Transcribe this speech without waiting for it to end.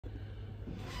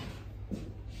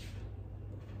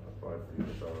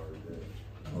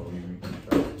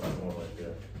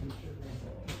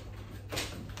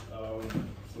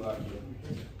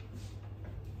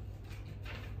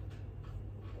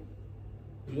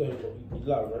good. You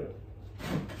loud, right?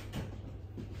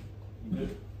 You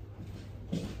good?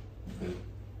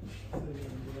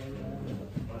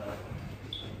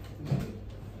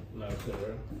 Not good,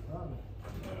 right?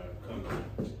 Come on.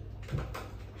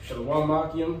 Shalom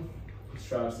Makim. Let's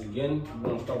try this again. We're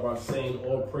going to start by saying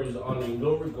all praise, honor, and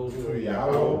glory goes to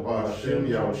Yahweh, Ba'ashem,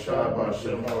 Yahushua,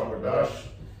 Ba'ashem, Ha'adash.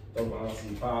 Double honors to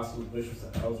the apostles, bishops,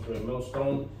 and elders for the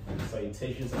millstone.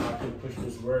 Salutations, I can push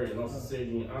this word in all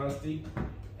sincerity and honesty.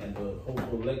 And the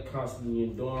hopeful elect constantly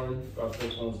enduring. God's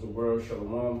hope owns the world.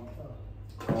 Shalom.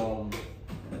 You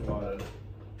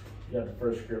got the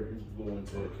first scripture to go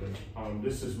into it. Okay.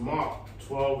 This is Mark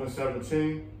 12 and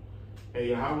 17. And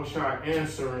Yahushua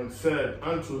answering said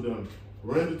unto them,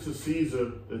 render to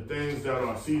Caesar the things that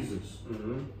are Caesar's,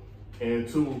 and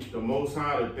to the Most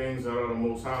High the things that are the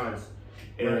Most High's.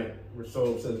 And right.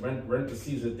 So it says rent to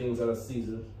Caesar things that are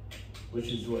Caesar's, which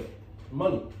is what?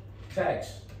 Money,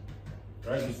 tax,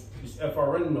 right? These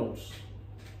FRN notes.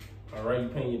 All right, you're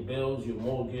paying your bills, your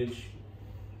mortgage,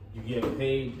 you get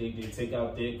paid, they take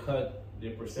out their cut,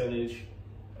 their percentage,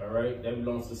 all right? That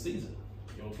belongs to Caesar.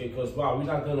 Okay, because wow, we're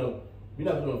not gonna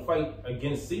fight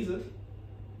against Caesar.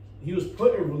 He was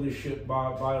put in rulership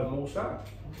by the Most High.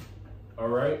 All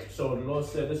right, so the Lord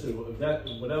said, listen, if that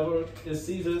whatever is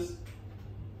Caesar's,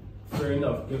 fair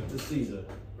enough, give it to Caesar,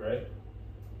 right?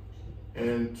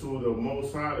 And to the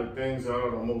Most High the things that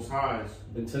are the Most High's.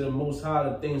 And to the Most High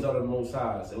the things are the Most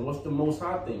High's. And what's the Most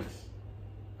High things?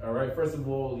 All right, first of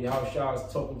all, Yahushua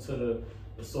is talking to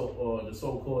the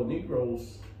so-called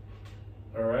Negroes.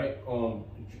 All right,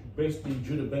 basically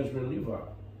Judah, Benjamin, Levi.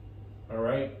 All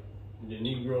right, the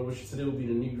Negro, which today will be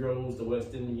the Negroes, the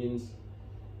West Indians,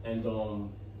 and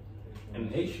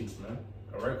Haitians, man.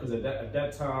 All right, because at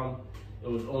that time it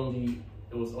was only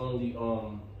the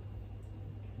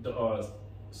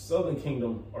Southern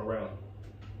Kingdom around,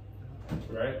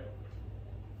 right?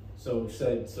 So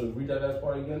read that last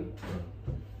part again.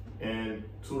 And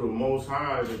to the Most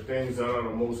High the things that are the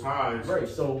Most High's. Right.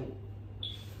 So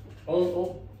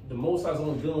the Most High is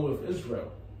only dealing with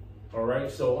Israel. All right.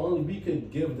 So only we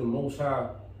could give the Most High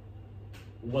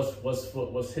what's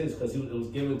his, because it was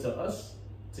given to us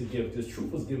to give. This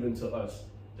truth was given to us,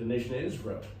 the nation of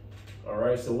Israel. All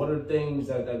right. So what are the things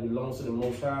that belongs to the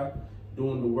Most High?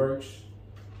 Doing the works.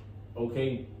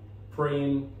 Okay.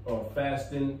 Praying or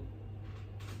fasting.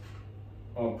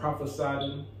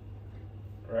 Prophesying.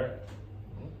 Right.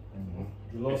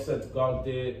 The Lord said God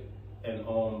did and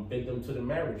bid them to the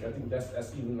marriage. I think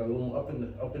that's even a little up in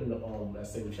the that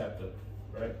same chapter,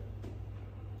 right?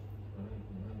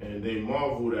 And they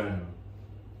marveled at him.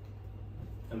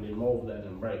 And they marveled at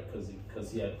him, right?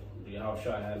 Because he had the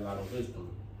Yahushua had a lot of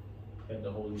wisdom, had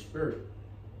the Holy Spirit.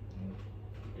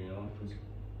 You know.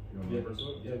 You want to verse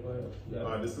Yeah, go ahead.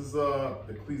 Yeah. This is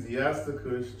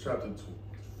Ecclesiasticus chapter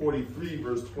 43,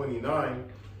 verse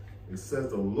 29. It says,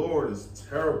 the Lord is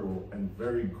terrible and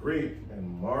very great,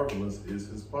 and marvelous is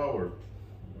his power.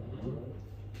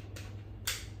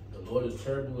 The Lord is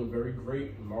terrible and very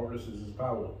great, and marvelous is his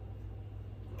power.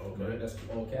 Okay, that's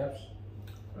all caps?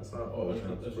 That's not all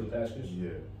caps. That's what passage?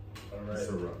 Yeah. All right.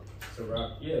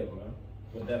 Sirach. Yeah, man.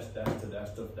 But that's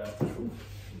the truth.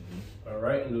 All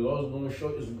right, and the Lord's going to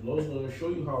show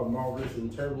you how marvelous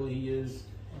and terrible he is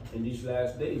in these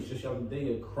last days. Just the other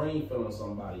day, a crane fell on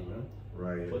somebody, man.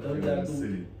 Right. What the hell you gotta do?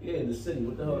 City. Yeah, in the city.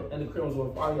 What the hell? And the crane was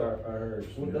on fire, I heard.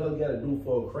 So what the hell you gotta do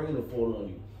for a crane to fall on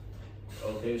you?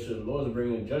 Okay, so the Lord's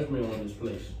bringing judgment on this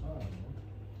place.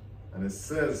 And it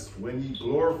says, when ye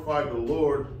glorify the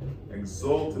Lord,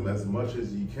 exalt him as much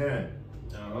as ye can.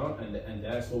 And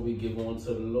that's what we give on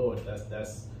to the Lord. That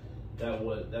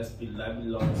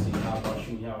belongs to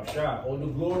Yahushua. All the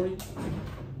glory.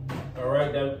 All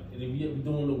right, that we're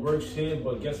doing the works here,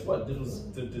 but guess what? This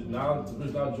was the knowledge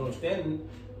of understanding,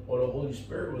 or the Holy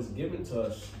Spirit was given to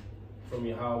us from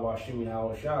Yahweh Hashem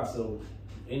Yahushua. So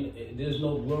there's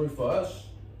no glory for us,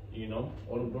 you know.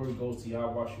 All the glory goes to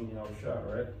Yahweh Hashem Yahushua,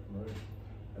 right? Right.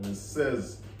 And it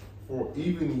says, for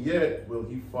even yet will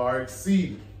he far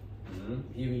exceed.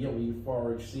 Even yet will he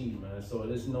far exceed, man. So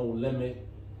there's no limit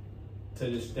to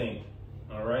this thing.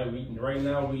 All right, right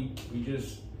now we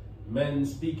just men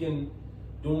speaking,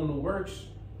 doing the works,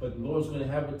 but the Lord's going to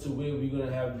have it to where we're going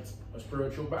to have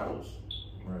spiritual battles.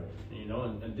 Right. You know,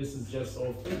 and this is just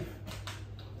all faith.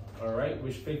 All right,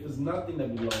 which faith is nothing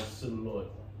that belongs to the Lord.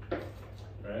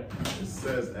 Right. It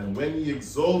says, and when ye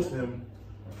exalt him,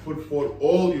 put forth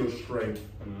all your strength,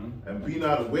 and be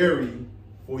not weary,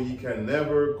 for ye can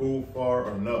never go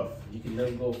far enough. You can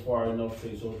never go far enough to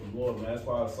exalt the Lord, man. That's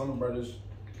why some brothers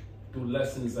do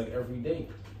lessons like every day.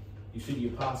 You see the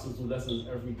apostles do lessons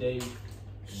every day.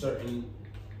 Certain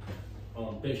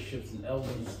bishops and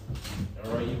elders,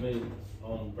 all right, even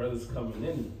brothers coming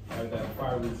in, have that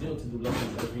fire and zeal to do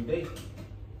lessons every day.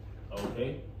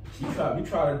 Okay, we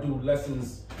try to do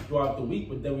lessons throughout the week,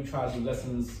 but then we try to do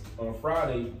lessons on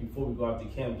Friday before we go out to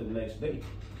camp the next day.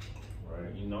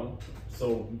 Right, you know,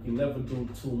 so you can never do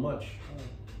too much.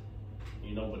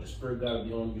 You know, but the Spirit got to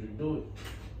be on you to do it.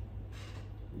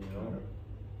 You know,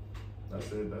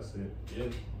 that's it. Yeah.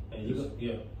 And you go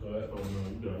ahead. Oh, no,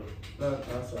 you got it. No,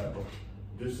 that's all right, bro.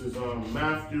 This is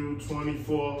Matthew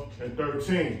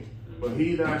 24:13. But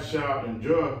he that shall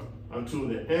endure unto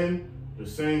the end, the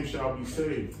same shall be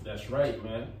saved. That's right,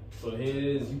 man. So here it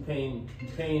is. You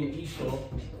paying Esau,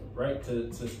 right,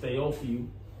 to stay off of you,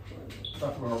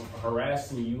 talking about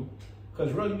harassing you,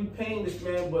 because really we paying this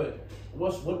man, but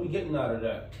what are we getting out of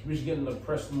that? We're just getting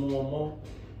oppressed more and more.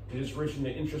 They're just raising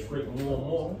the interest rate more and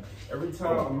more. Every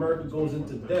time America goes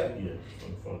into debt,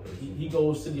 he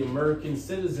goes to the American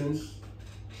citizens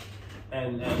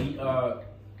and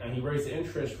he raised the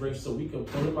interest rate so we can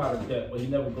pull him out of debt, but he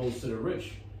never goes to the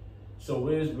rich. So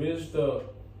where's the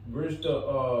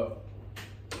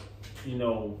you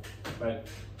know, like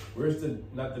where's the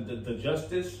not the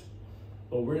justice,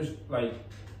 but where's, like,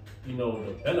 you know,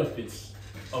 the benefits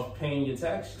of paying your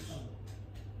taxes?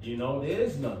 You know, there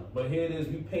is none. But here it is,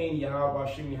 we paying Yahweh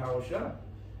Hashem Yahweh Shah.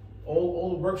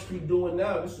 All the works we doing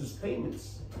now, this is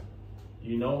payments.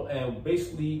 You know, and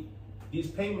basically these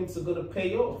payments are gonna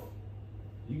pay off.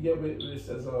 You get what it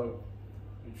says, your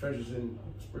treasures in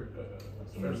spirit.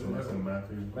 Treasures in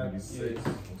Matthew 6.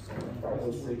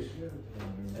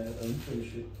 And you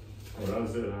finish it. Oh, that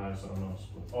was it. I had something else.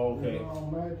 Okay.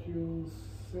 Matthew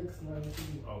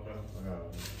 6:19. Okay.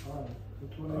 All right.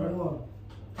 21.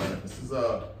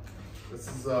 This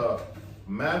is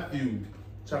Matthew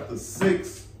chapter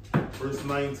 6, verse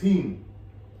 19.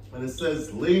 And it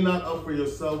says, lay not up for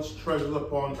yourselves treasures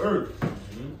upon earth,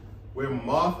 where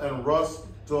moth and rust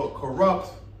do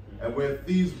corrupt, and where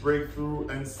thieves break through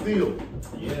and steal.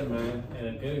 Yeah, man. And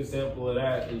a good example of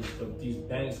that is these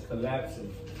banks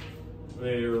collapsing,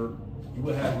 where you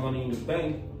would have money in the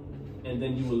bank, and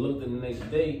then you would look the next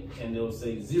day and they'll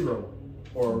say zero,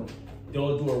 or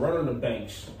they'll do a run on the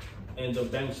banks, and the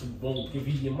banks won't give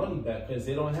you your money back because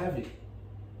they don't have it.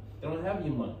 They don't have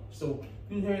your money. So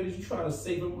you hear this, you trying to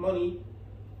save up money.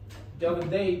 The other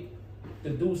day, the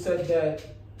dude said that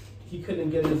he couldn't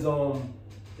get his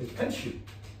pension.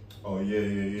 Oh yeah.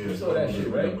 You saw that shit,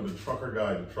 right? With the trucker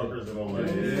guy, the truckers and all that.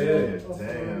 Yeah.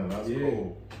 Damn, that's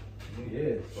cool.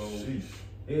 Yeah. So sheesh.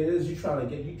 It is, you trying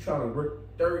to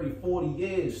work 30, 40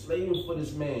 years slaving for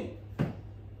this man.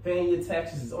 Paying your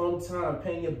taxes on time,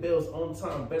 paying your bills on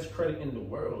time, best credit in the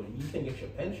world. You can't get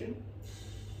your pension.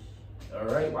 All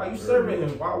right, why you serving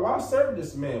him? Why serve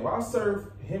this man? Why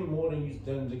serve him more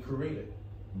than the Creator?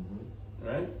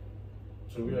 Right?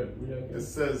 So we are it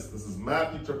says, this is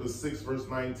Matthew chapter 6, verse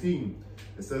 19.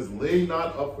 It says, lay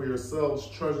not up for yourselves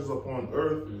treasures upon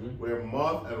earth, where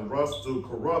moth and rust do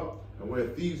corrupt, and where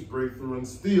thieves break through and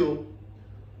steal,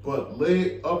 but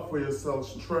lay up for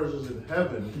yourselves treasures in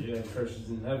heaven. Yeah, treasures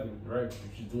in heaven, right?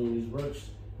 If you're doing these works,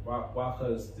 why?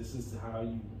 Because this is how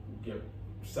you get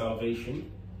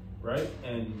salvation, right?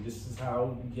 And this is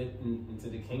how you get into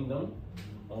the kingdom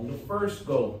on the first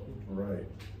go. Right.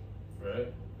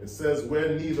 Right. It says,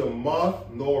 where neither moth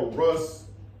nor rust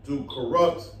do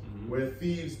corrupt, where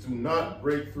thieves do not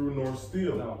break through nor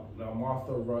steal. Now moth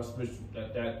or rust, which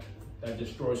that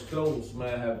destroys clothes.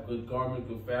 Man, have good garment,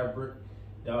 good fabric.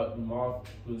 That moth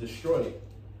will destroy it.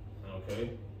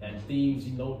 Okay? And thieves,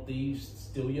 thieves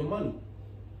steal your money.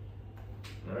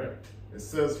 Right? It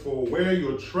says, for where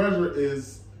your treasure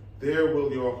is, there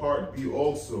will your heart be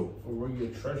also. For where your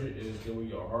treasure is, there will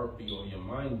your heart be, or your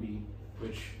mind be,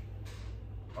 which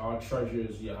our treasure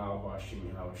is Yahweh Hashem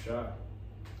Yahweh Shah.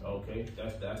 Okay?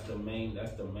 That's the main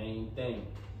thing.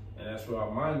 And that's where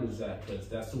our mind is at, because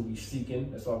that's who we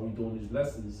seeking, that's why we doing these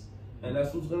lessons, and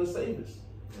that's who's gonna save us.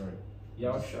 Right.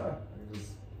 Yahweh Shah.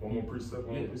 One more precept,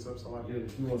 something like that.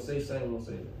 If you want to say something, we'll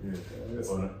say it.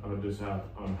 Yeah. I'll just have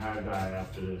Haggai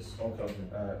after this. Okay.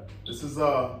 All right. This is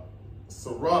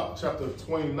Sirach chapter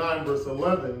 29, verse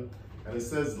 11, and it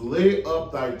says, lay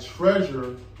up thy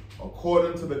treasure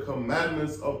according to the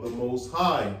commandments of the Most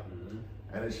High,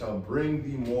 and it shall bring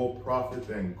thee more profit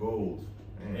than gold.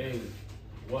 Man. Hey,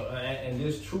 and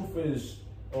this truth is,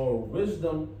 or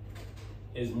wisdom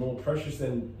is more precious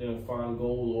than fine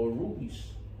gold or rubies.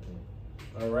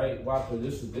 All right, why? Because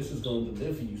this is going to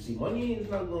deliver you. See, money is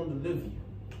not going to deliver you.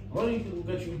 Money can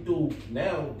get you through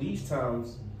now, these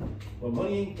times, but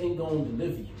money ain't going to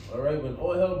deliver you. All right, when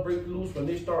all hell breaks loose, when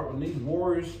these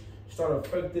wars start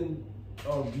affecting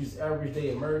these average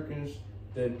day Americans,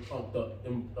 then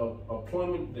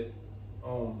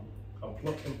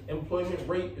employment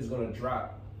rate is gonna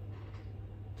drop,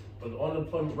 but the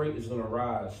unemployment rate is gonna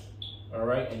rise. All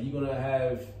right, and you're gonna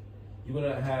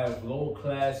have lower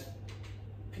class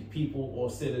people or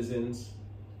citizens,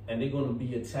 and they're gonna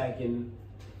be attacking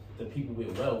the people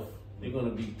with wealth. They're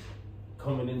gonna be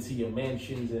coming into your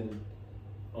mansions and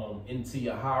into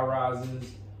your high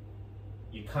rises,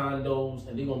 your condos,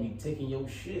 and they're gonna be taking your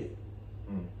shit.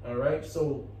 All right,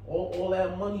 so all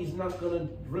that money is not gonna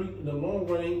really, in the long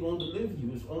run, ain't gonna deliver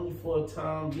you. It's only for a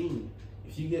time being.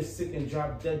 If you get sick and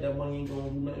drop dead, that money ain't gonna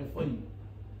do nothing for you.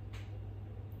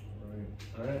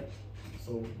 All right.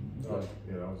 So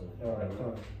yeah, that was it. All right, come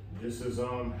on. This is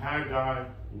Haggai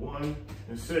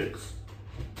 1:6.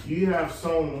 Ye have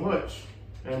sown much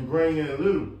and bring in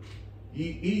little.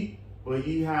 Ye eat, but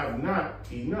ye have not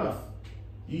enough.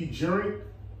 Ye drink,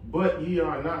 but ye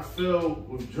are not filled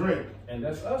with drink. And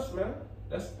that's us, man.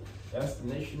 That's the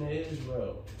nation of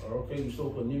Israel. Okay, we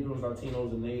spoke of Negroes,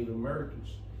 Latinos, and Native Americans.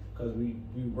 Because we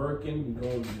working, we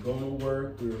going to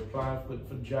work, we're applying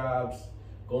for jobs,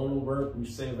 going to work, we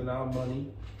saving our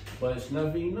money, but it's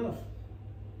never enough.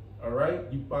 All right,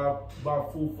 you buy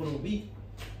food for the week,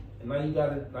 and now you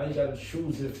gotta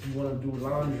choose if you want to do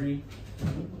laundry,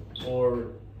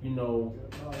 or you know,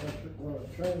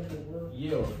 train for work.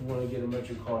 yeah, or if you want to get a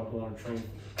metric car, go on a train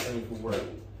for work.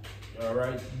 All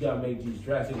right, you gotta make these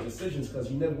drastic decisions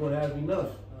because you're never gonna have enough,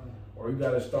 or you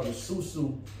gotta start a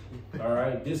susu. All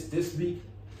right, this week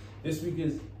is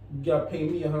you gotta pay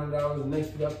me $100, and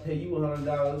next week I gotta pay you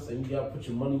 $100, and you gotta put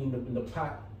your money in the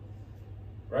pot,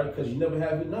 right? Because you never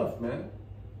have enough, man.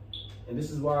 And this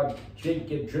is why Jake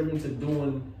get driven to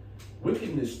doing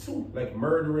wickedness too, like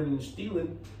murdering and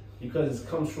stealing, because it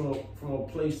comes from a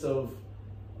place of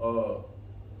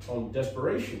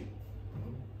desperation.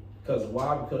 Because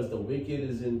why? Because the wicked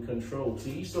is in control.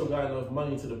 See, he still got enough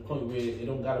money to the point where it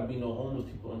don't gotta be no homeless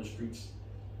people on the streets.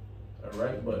 All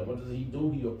right, but what does he do?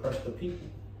 He oppressed the people.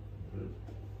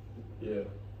 Yeah.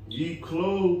 Ye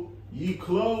clothe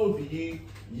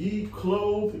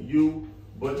you,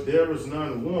 but there is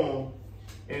none warm.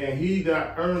 And he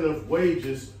that earneth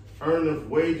wages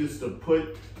to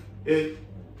put it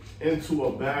into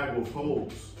a bag with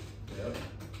holes. Yep.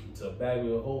 It's a bag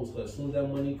with holes. Because as soon as that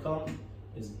money comes,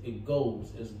 it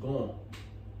goes. It's gone.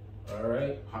 All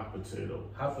right. Hot potato.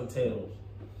 Hot potatoes.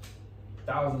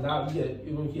 $1,000.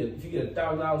 If you get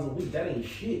 $1,000 a week, that ain't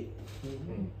shit.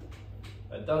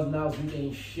 $1,000 a week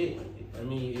ain't shit. I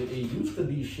mean, it used to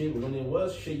be shit, but when it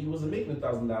was shit, you wasn't making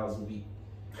 $1,000 a week.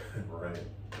 Right.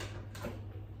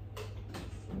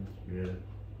 Yeah.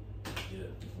 Yeah.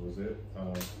 That was it.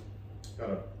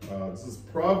 This is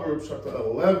Proverbs chapter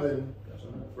 11,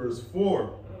 verse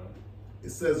 4. It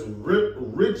says,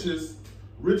 riches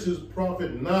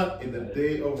profit not in the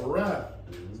day of wrath.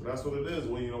 So that's what it is.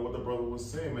 When you know what the brother was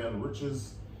saying, man.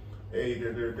 Riches,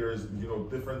 there's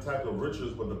different types of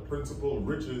riches, but the principal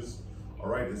riches, all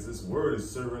right, is this word is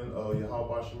serving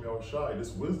Yahweh Hashem Yahushai,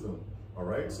 this wisdom. All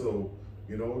right, so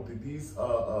these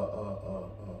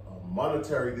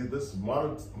monetary, this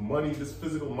money, this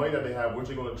physical money that they have, which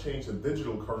are going to change to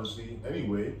digital currency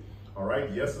anyway. All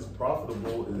right, yes, it's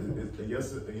profitable.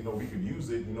 Yes, we could use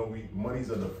it. Money's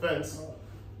a defense,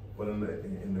 but in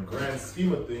the grand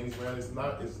scheme of things, man, it's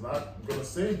not going to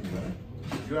save you, man.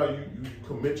 You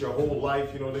commit your whole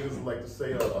life. Niggas like to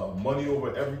say money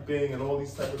over everything and all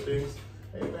these type of things.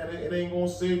 Hey, man, it ain't going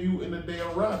to save you in the day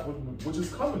of wrath, which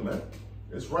is coming, man.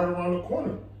 It's right around the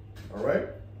corner. All right.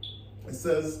 It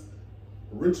says,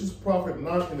 riches profit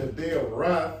not in the day of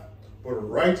wrath, but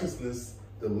righteousness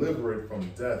deliver it from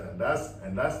death. And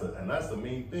that's the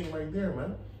main thing right there,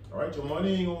 man. All right, your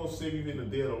money ain't gonna save you in the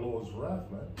day of the Lord's wrath,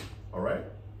 man. All right,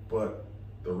 but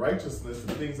the righteousness,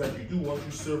 the things that you do once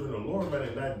you serve in the Lord, man,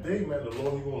 in that day, man, the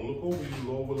Lord, He's gonna look over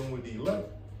you, Lord willing, with the elect.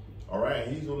 All right,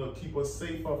 and He's gonna keep us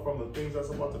safer from the things that's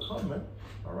about to come, man.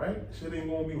 All right, shit ain't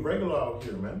gonna be regular out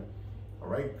here, man. All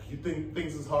right, you think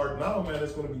things is hard now, man?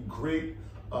 It's gonna be great,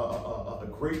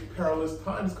 great perilous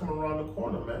times coming around the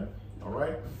corner, man. All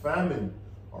right, famine.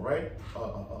 All right,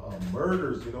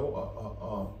 murders,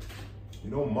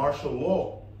 martial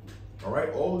law. All right,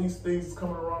 all these things is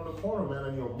coming around the corner, man.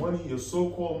 And your money, your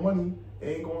so-called money,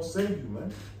 ain't gonna save you,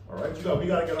 man. All right, we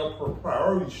gotta get our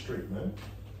priorities straight, man.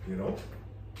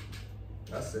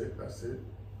 That's it. The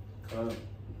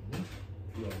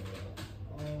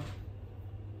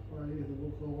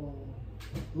book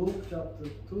of Luke chapter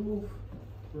 2,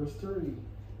 verse 30.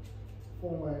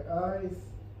 For my eyes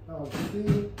have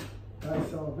seen thy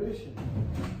salvation.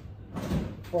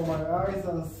 For my eyes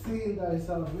have seen thy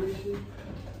salvation,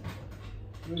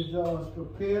 which thou hast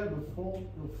prepared before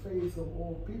the face of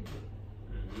all people.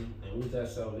 And who's that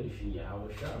salvation?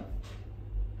 Yahweh Shah.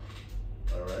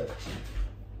 All right.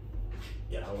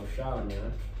 Yahweh Shah,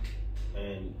 man.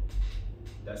 And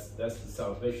that's the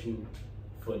salvation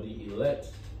for the elect.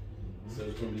 So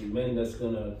it's going to be men that's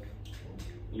going to,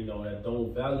 you know, that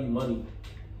don't value money.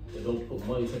 They don't put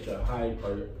money such a high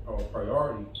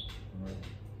priority.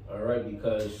 All right,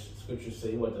 because scriptures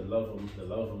say what? The love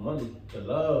of money. The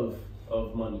love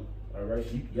of money. All right,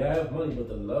 so you have money, but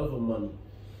the love of money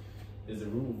is the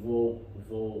root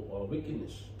of all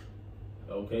wickedness.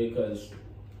 Okay, because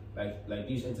like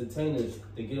these entertainers,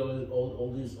 they get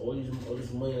all this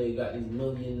money. They got these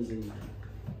millions, and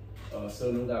some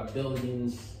of them got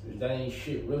billions. That ain't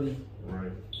shit, really.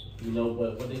 Right. You know,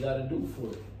 but what they got to do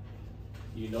for it?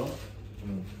 You know,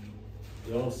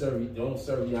 they don't serve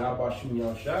Yahweh Shem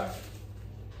Yahshua.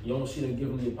 You don't see them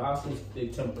giving the apostles their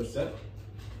 10%.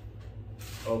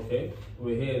 Okay,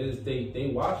 well here it is.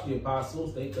 They watch the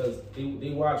apostles because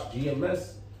they watch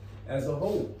GMS as a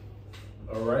whole.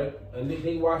 All right, and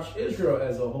they watch Israel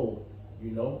as a whole.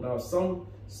 You know, now some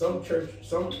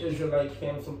Israelite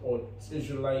camps or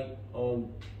Israelite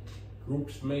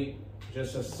groups may have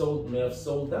sold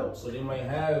out, so they might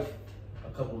have a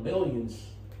couple millions.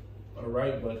 All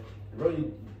right, but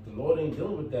really the Lord ain't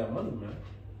dealing with that money, man.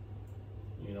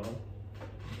 You know.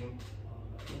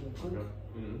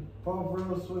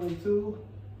 Proverbs 22,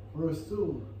 verse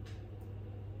 2.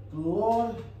 The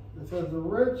Lord, it says, the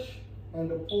rich and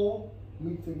the poor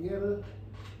meet together.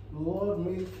 The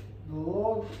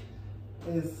Lord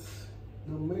is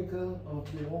the maker of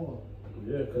the all.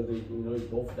 Yeah, because they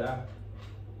both die.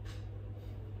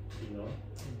 You know.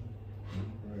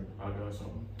 I got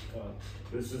something.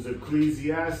 This is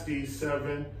Ecclesiastes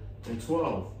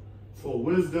 7:12. For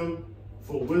wisdom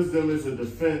is a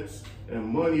defense, and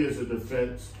money is a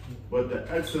defense, but the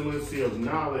excellency of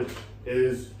knowledge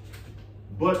is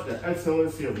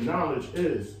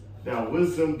that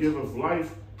wisdom giveth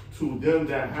life to them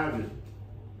that have it.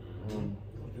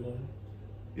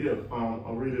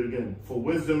 I'll read it again. For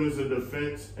wisdom is a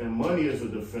defense, and money is a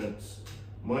defense.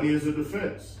 Money is a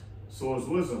defense, so is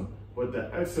wisdom. But the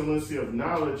excellency of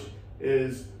knowledge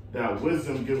is that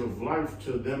wisdom giveth life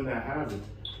to them that have it.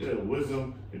 Yeah,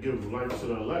 wisdom, it gives life to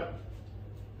the elect.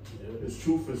 Yeah. Its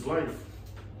truth is life.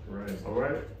 Right. All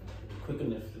right?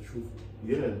 Quickeneth the truth.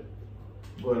 Yeah.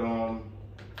 But,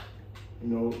 you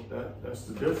know, that's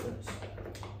the difference.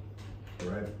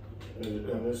 Right.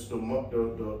 And it's the wealth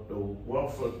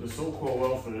of, the so-called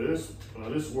wealth of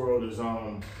this world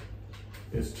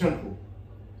is temporal.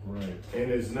 Right.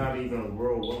 And it's not even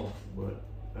world wealth, but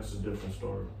that's a different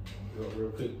story.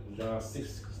 Real quick, John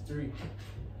 6:3.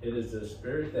 It is the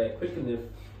spirit that quickeneth,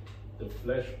 the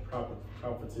flesh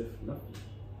profiteth nothing.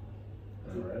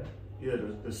 All right? Yeah,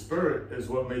 the spirit is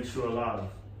what makes you alive.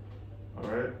 All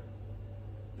right?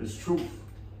 It's truth.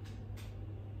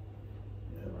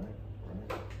 Yeah,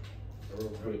 right. Real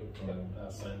quick,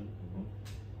 son.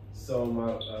 Psalm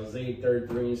Isaiah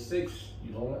 33:6.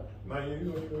 You know what? No,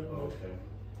 you okay.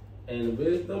 And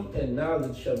wisdom and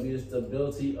knowledge shall be the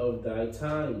stability of thy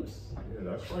times. Yeah,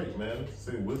 that's right, man.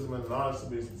 Say wisdom and knowledge shall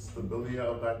be the stability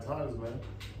of thy times, man.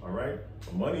 All right.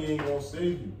 Money ain't gonna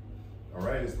save you. All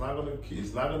right. It's not gonna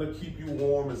keep you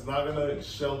warm. It's not gonna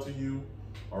shelter you.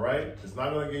 All right. It's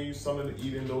not gonna give you something to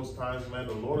eat in those times, man.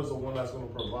 The Lord is the one that's gonna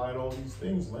provide all these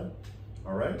things, man.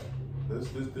 All right.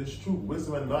 This true.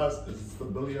 Wisdom and knowledge is the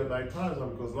stability of thy times,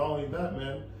 man. Because not only that,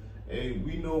 man. Hey,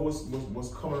 we know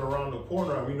what's coming around the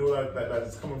corner, and we know that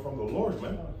it's coming from the Lord,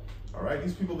 man. All right,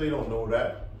 these people, they don't know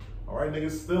that. All right,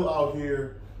 niggas still out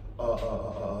here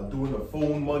doing the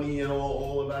phone money and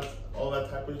all that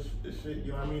type of shit.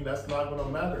 You know what I mean? That's not gonna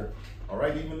matter. All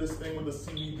right, even this thing with the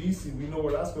CBDC, we know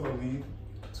where that's gonna lead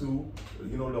to.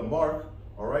 You know, the mark.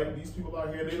 All right, these people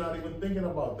out here, they're not even thinking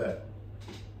about that.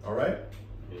 All right.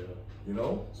 Yeah. You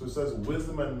know, so it says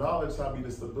wisdom and knowledge shall be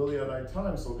the stability of thy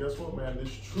time. So guess what, man?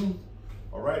 This truth,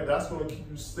 all right, that's going to keep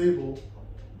you stable,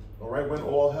 all right, when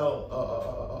all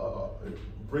hell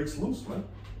breaks loose, man.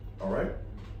 All right,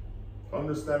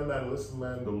 understanding that, listen,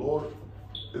 man, the Lord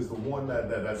is the one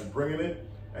that's bringing it,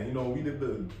 and you know, we did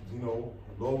the, you know,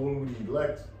 Lord willing, we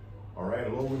elect, all right,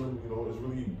 Lord willing, you know, it's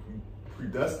really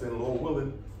predestined, Lord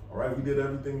willing, all right, we did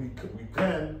everything we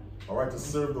can, all right, to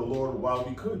serve the Lord while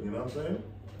we could. You know what I'm saying?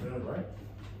 Yeah, right.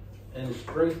 And the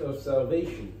strength of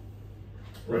salvation.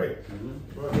 Right.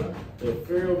 The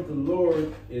fear of the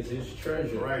Lord is his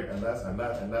treasure. Right, and that's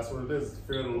what it is. The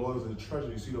fear of the Lord is his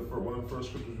treasure. You see one of the first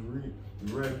scriptures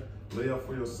we read, lay up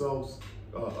for yourselves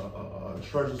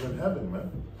treasures in heaven,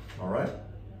 man. All right?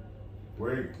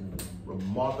 where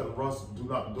moth and rust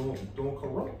don't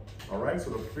corrupt. All right, so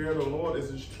the fear of the Lord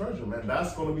is his treasure, man.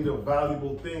 That's going to be the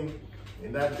valuable thing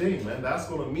in that day, man. That's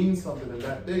going to mean something in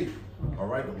that day. All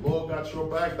right, the Lord got your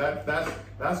back.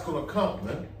 That's going to count,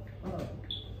 man.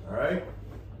 All right,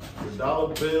 your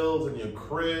dollar bills and your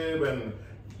crib and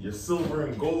your silver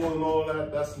and gold and all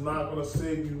that, that's not going to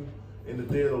save you in the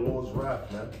day of the Lord's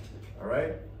wrath, man. All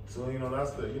right, so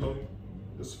that's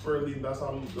the spur lead. That's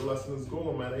how the lesson is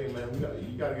going, man. Hey, man, you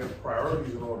got to get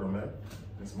priorities in order, man.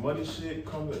 This money shit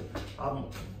comes in.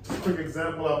 Just a quick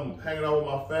example, I'm hanging out with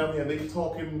my family and they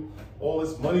talking all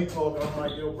this money talk, and I'm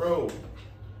like, yo, bro,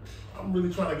 I'm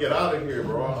really trying to get out of here,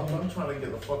 bro. I'm trying to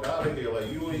get the fuck out of here. Like,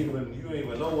 you don't even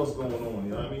know what's going on,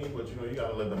 you know what I mean? But you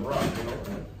gotta let them rock,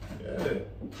 Yeah,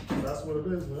 that's what it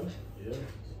is, man. Yeah,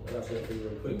 so that's it for you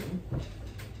real quick.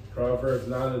 Proverbs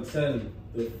 9 and 10.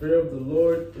 The fear of the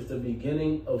Lord is the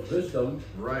beginning of wisdom.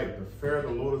 Right, the fear of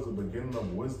the Lord is the beginning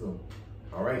of wisdom.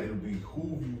 All right, it'll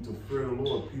behoove you to fear the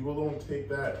Lord. People don't take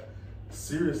that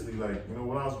seriously. Like,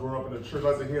 when I was growing up in the church, I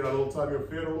used to hear that all the time,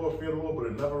 fear the Lord, but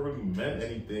it never really meant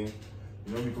anything,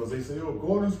 because they say, yo,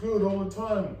 God is good all the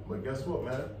time. But guess what,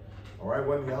 man? All right,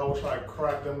 when Yahweh try to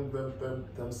crack them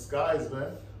skies,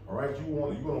 man, all right,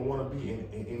 you're gonna want to be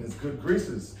in his good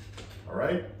graces. All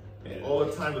right? And all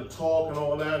the time to talk and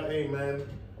all that, hey, man,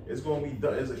 it's gonna be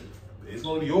done. It's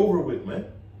gonna be over with, man.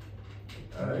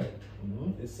 All right?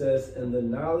 It says, and the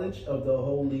knowledge of the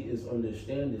holy is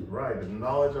understanding. Right, the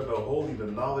knowledge of the holy, the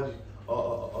knowledge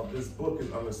of this book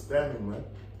is understanding, man.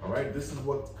 All right, this is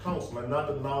what counts, man, not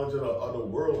the knowledge of the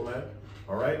world, man.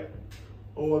 All right?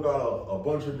 Oh, I got a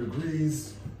bunch of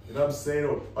degrees, you know what I'm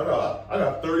saying? Oh, I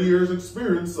got 30 years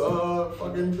experience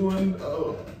fucking doing,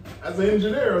 as an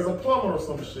engineer, as a plumber or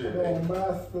some shit. Right.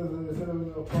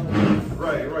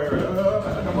 I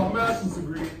got my master's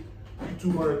degree. You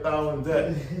 200,000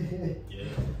 debt. Yeah. You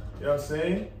know what I'm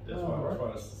saying? That's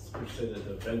why the scripture said that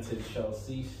the vintage shall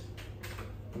cease.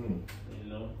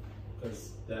 Because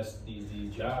that's these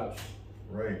jobs.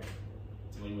 Right.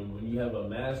 When you have a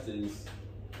master's,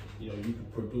 you can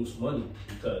produce money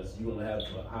because you don't have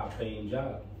a high paying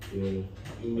job. Yeah.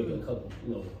 You make a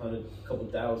couple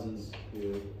thousands,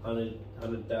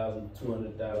 100,000,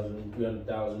 200,000,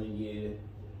 300,000 a year.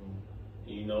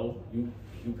 You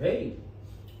paid.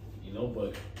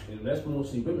 But that's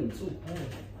mostly women too.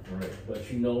 Right. But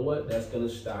you know what? That's gonna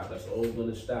stop. That's always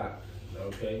gonna stop.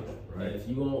 Okay. Right. And if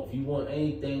you want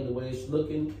anything the way it's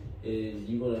looking, is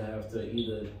you're gonna have to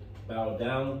either bow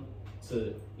down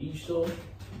to Esau,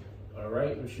 all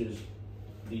right, which is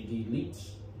the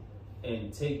elites,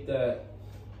 and take that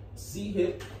C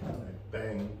hit,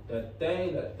 that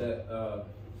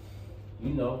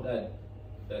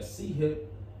C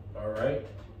hit, all right,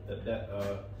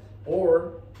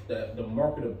 or the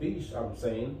mark of the beast, I'm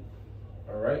saying,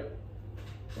 all right.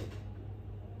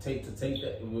 Take that,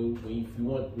 and if you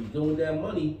want, we're doing that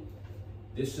money.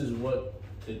 This is where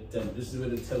the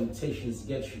temptations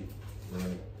get you.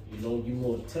 Right. You're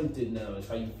more tempted now. It's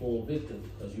how you fall victim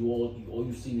because all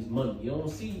you see is money. You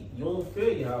don't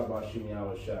fear Yahweh Hashem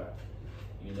Yahweh Shai.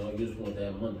 You just want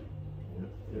that money.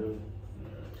 Yeah.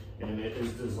 And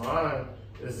it's designed.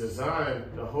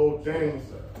 The whole thing.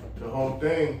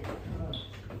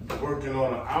 Working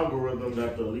on an algorithm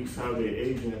that the elites have their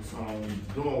agents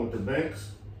doing with the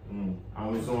banks. I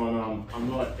was on, I'm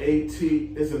not AT,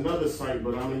 it's another site,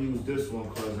 but I'm gonna use this one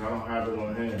because I don't have it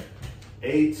on hand.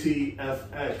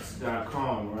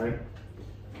 ATFX.com, right?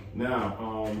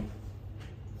 Now,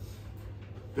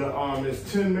 there's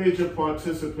 10 major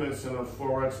participants in the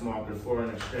Forex market, foreign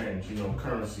exchange,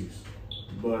 currencies.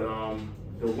 But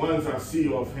the ones I see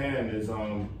offhand is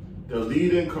the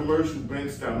leading commercial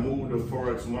banks that move the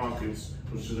Forex markets,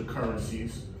 which are the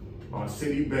currencies, are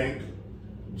Citibank,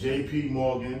 JP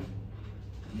Morgan,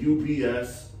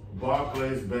 UBS,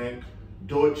 Barclays Bank,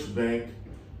 Deutsche Bank,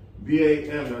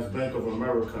 BAM, that's Bank of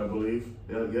America, I believe,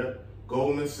 yeah,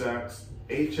 Goldman Sachs,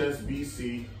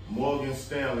 HSBC, Morgan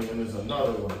Stanley, and there's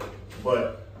another one.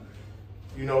 But,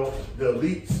 the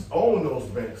elites own those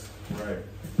banks, right?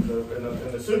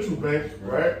 In the central bank,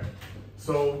 right?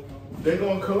 So they're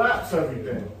going to collapse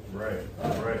everything. Right.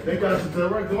 They got the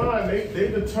direct line.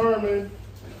 They determine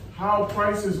how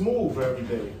prices move every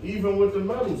day, even with the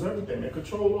metals, everything. They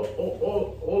control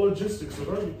all logistics of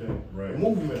everything, right.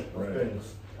 Movement of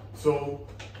things. So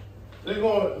they're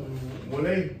going, when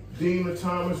they deem the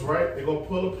time is right, they're going to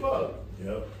pull the plug.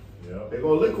 Yep. They're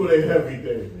going to liquidate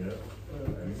everything. Yep.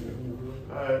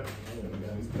 All right.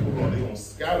 These people they're going to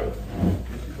scatter. These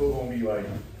people are going to be like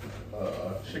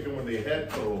chicken with their head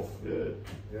cut off. Yeah.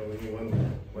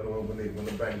 When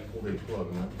the bank pull their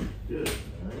plug, man. Yeah. Right?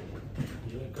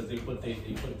 Yeah, because they put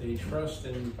their trust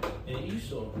in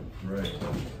Esau. Right.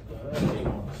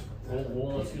 They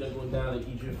won't see them go down to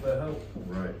Egypt for help.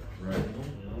 Right.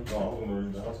 No, I'm gonna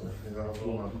read the house. You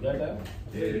got that?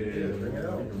 Yeah. Bring it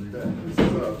out. We can read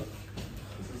that.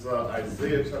 This is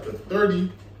Isaiah chapter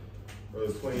 30,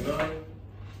 verse 29.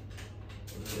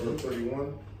 Verse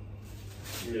 31.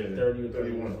 Yeah, 30 or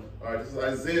 31. All right, this is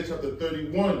Isaiah chapter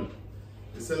 31.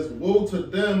 It says, "Woe to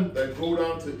them that go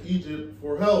down to Egypt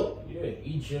for help." Yeah,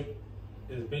 Egypt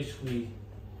is basically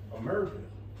America,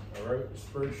 all right?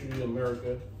 Spiritually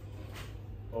America,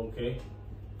 okay?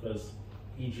 Because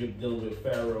Egypt dealing with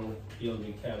Pharaoh, dealing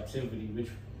with captivity, which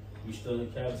we still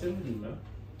in captivity, man.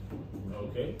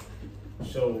 Okay?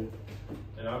 So,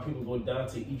 and our people go down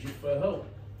to Egypt for help.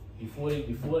 Before they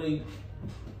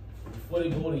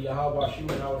go to Yahweh Hashem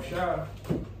and Yahweh Shai,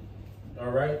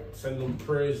 all right? Send them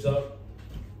prayers up,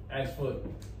 ask for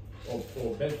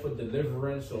or beg for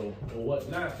deliverance or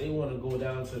whatnot. They want to go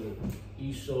down to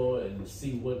Esau and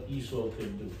see what Esau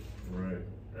could do. Right.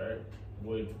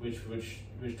 Which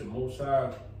the Most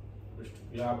High, which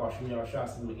Yahweh Hashem Yahweh Shai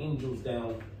sent the angels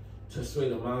down to sway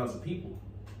the minds of people.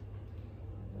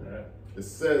 Right. It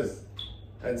says,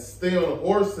 "And stay on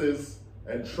horses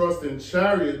and trust in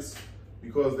chariots,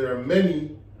 because there are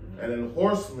many, and in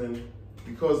horsemen,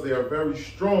 because they are very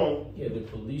strong." Yeah, their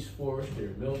police force, their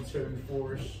military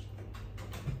force,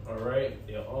 all right,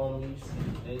 their armies.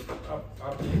 And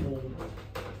our people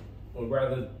would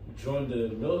rather join the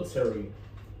military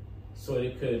so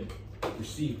they could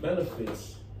receive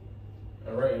benefits,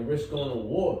 all right, and risk going to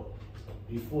war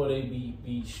before they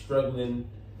be struggling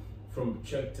from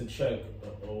check to check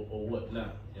or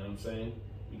whatnot. You know what I'm saying?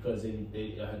 Because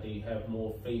they have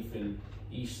more faith in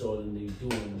Esau than they do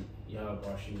in Yahweh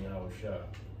Hashem Yahweh Shai.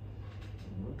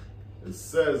 It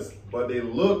says, "But they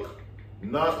look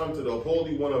not unto the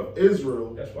Holy One of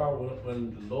Israel." That's why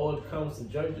when the Lord comes to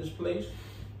judge this place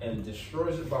and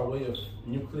destroys it by way of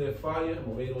nuclear fire,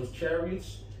 by way of those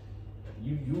chariots,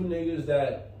 you niggas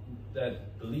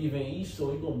that believe in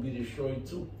Esau, you're gonna be destroyed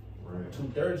too. Right.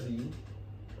 2/3 of you.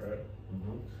 Right.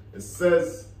 It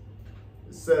says,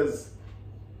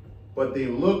 "But they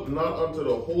look not unto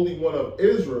the Holy One of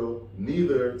Israel,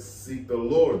 neither seek the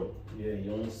Lord." Yeah, you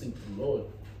don't seek the Lord.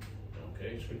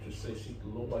 Okay, scripture says seek the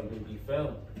Lord while you may be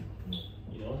found.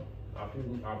 You know,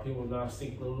 our people not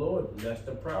seeking the Lord. And that's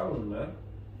the problem, man.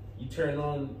 You turn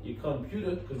on your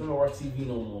computer, because I don't watch TV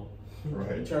no more.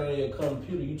 Right. You turn on your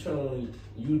computer, you turn on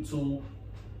YouTube,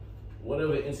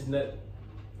 whatever internet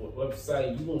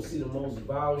website, you gonna see the most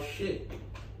vile shit.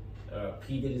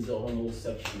 P. Diddy's a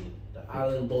homosexual. The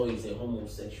Island Boys are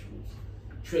homosexuals.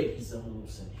 Drake is a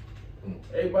homosexual.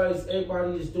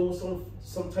 Everybody is doing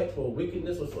some type of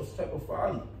wickedness or some type of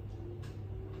folly.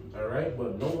 All right,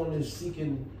 but no one is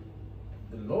seeking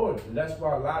the Lord, and that's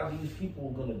why a lot of these people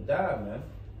are gonna die, man.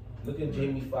 Look at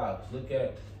Jamie Foxx. Look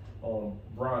at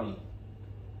Bronny.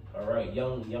 All right,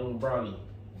 young Bronny.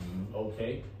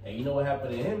 Okay, and you know what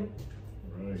happened to him?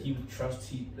 Right.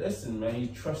 Listen, man.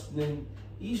 He's trusting in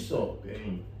Esau.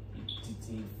 Dang.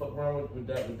 He fuck around with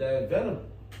that venom.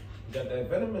 He got that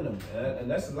venom in him, and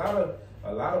that's a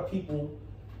lot of people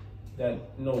that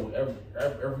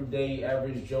everyday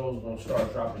average Joe's gonna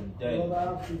start dropping dead. All the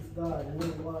athletes died. You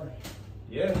know why?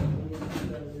 Yeah.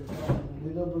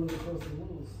 They don't believe across the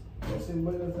rules. You see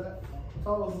millions of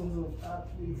thousands of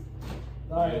athletes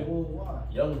died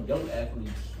worldwide. Young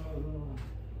athletes.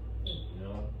 You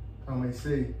know. I may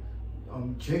say,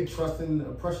 Jake trusting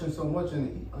oppression so much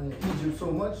in Egypt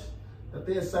so much that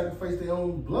they had sacrificed their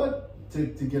own blood to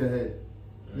get ahead.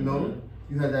 You know,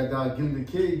 you had that guy Gilly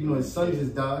the Kid. You know, his son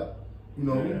just died. You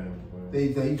know,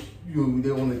 they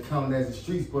on the count as the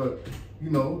streets, but you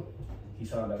know, he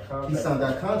signed that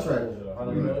contract.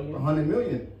 $100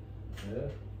 million. Yeah.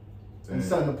 And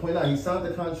something to point out, he signed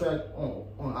the contract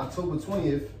on October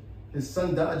 20th. His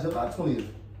son died July 20th.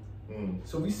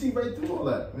 So we see right through all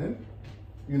that, man.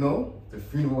 You know, the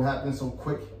funeral happened so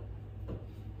quick.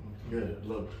 Yeah,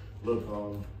 look,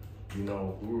 you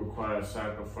know, we require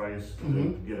sacrifice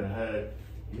to get ahead.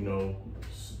 You know,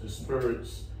 the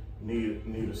spirits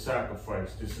need a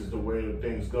sacrifice. This is the way that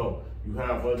things go. You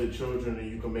have other children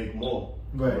and you can make more.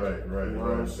 Right. You know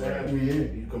what I'm saying? Yeah.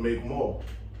 You can make more.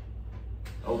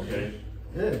 Okay.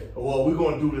 Yeah. Well, we're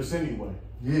gonna do this anyway.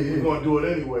 Yeah. We're gonna do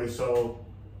it anyway, so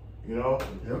you know.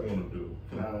 What you gonna do?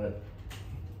 Alright.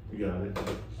 You got it.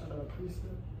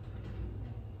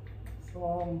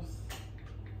 Psalms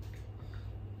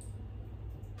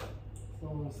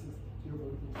 60.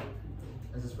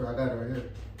 That's the spread. I got it right here.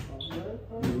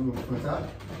 From the top?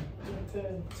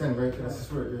 10, right? That's the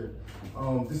spread,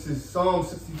 yeah. This is Psalm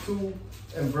 62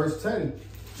 and verse 10.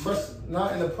 trust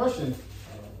not in oppression,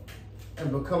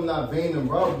 and become not vain in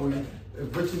robbery,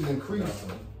 if riches increase.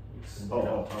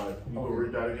 all right. You can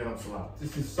read that again. I'm sorry.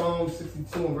 This is Psalm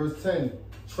 62 and verse 10.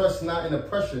 Trust not in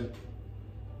oppression,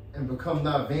 and become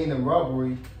not vain in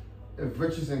robbery, if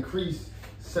riches increase.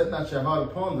 Set not your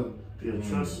heart upon them. Yeah,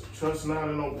 trust not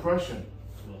in oppression.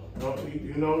 They want to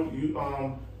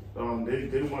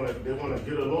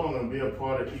get along and be a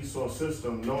part of Esau's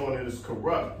system, knowing it is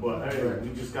corrupt. But hey,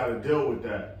 we just got to deal with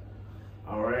that.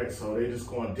 All right, so they just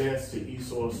going to dance to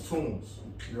Esau's tunes.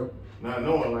 Yep. Not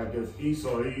knowing, like, if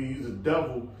Esau, he's a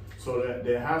devil, so that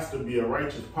there has to be a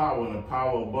righteous power and a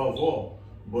power above all.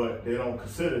 But they don't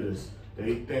consider this.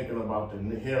 They thinking about the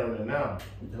here and the now.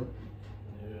 Yep.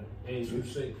 Yeah. Hey, you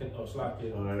say,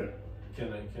 Slakia, All right.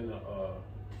 Can a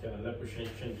leper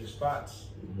change his spots?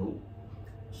 Nope.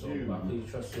 So by please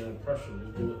trust in oppression,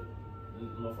 just do it. The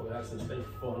motherfucker has been enslaved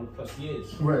for 400 plus years.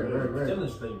 Right. Still in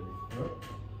slavery.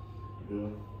 Yeah.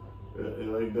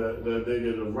 Like that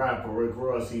nigga, the rapper Rick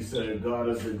Ross, he said God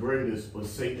is the greatest, but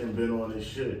Satan been on his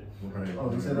shit. Right. Oh,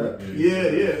 he said that?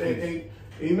 Yeah. And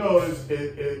you know,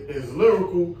 it's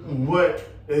lyrical, but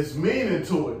it's meaning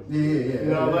to it. Yeah.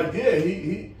 You know, like, yeah,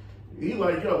 he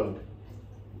like, yo,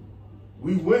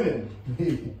 we winning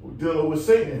dealing with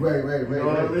Satan. Right. You know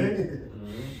what I mean?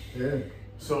 Yeah.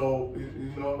 So,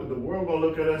 you know, the world gonna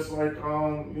look at us like,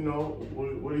 you know,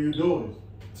 what are you doing?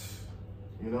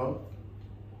 You know?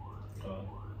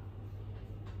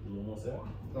 What's that?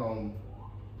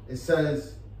 It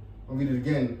says, I'll read it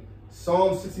again.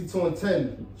 Psalm 62 and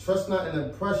 10. Trust not in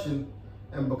oppression,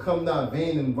 and become not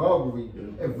vain in robbery.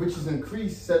 Yeah. If riches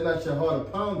increase, set not your heart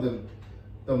upon them.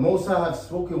 The Most High have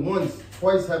spoken once,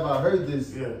 twice have I heard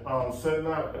this. Yeah. Set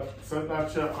not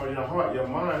your heart, your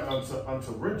mind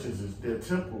unto riches is their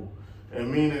temple,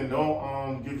 and meaning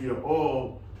don't give your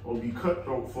all or be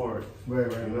cutthroat for it.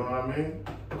 Right. You know what I mean?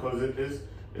 Because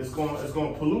it's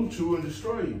gonna pollute you and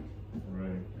destroy you.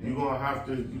 Right. You're gonna have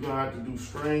to do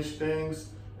strange things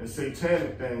and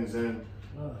satanic things and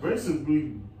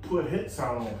basically put hits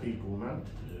out on people, man.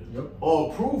 Yep.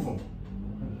 Or approve them.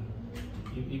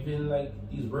 Even like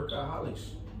these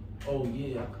workaholics. Oh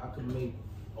yeah, I could make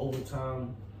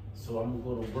overtime, so I'm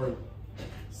gonna go to work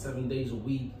 7 days a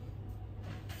week,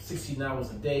 16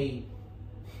 hours a day.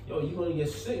 Yo, you're gonna get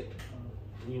sick.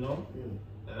 You know? Yeah.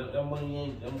 That money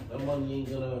ain't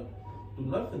gonna do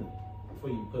nothing for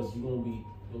you because you're gonna be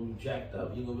jacked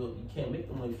up. You can't make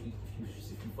the money if you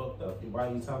fucked up. Your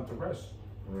body needs time to rest.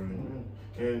 Right.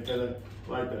 And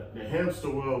like the hamster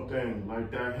wheel thing,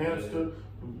 like that hamster,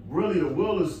 really the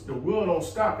wheel don't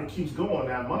stop, it keeps going,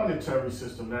 that monetary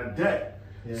system, that debt.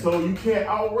 Yeah. So you can't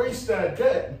outrace that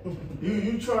debt.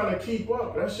 you trying to keep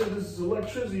up. That shit is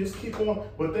electricity, it's keep on,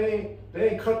 but they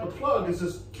ain't cut the plug, it's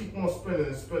just keep on spinning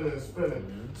and spinning and spinning.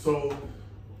 Mm-hmm. So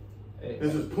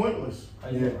it's just pointless. How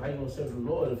you gonna serve the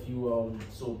Lord if you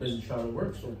so busy trying to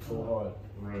work so hard?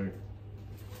 Right.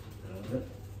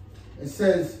 It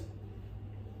says,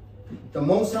 the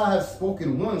Most High have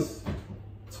spoken once,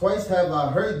 twice have I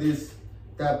heard this,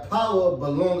 that power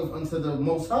belongeth unto the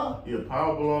Most High. Yeah,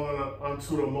 power belongeth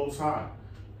unto the Most High.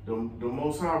 The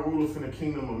Most High ruleth in the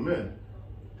kingdom of men.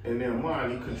 In their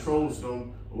mind, he controls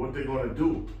them, what they're going to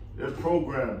do. They're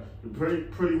programmed.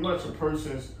 Pretty much a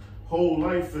person's whole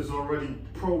life is already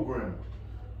programmed.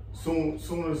 Soon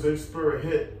as their spirit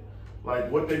hit,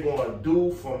 like what they're going to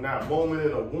do from that moment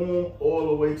in the womb all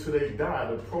the way till they die,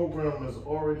 the program is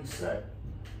already set.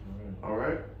 All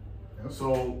right? Yep.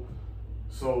 So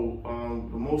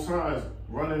the Most High is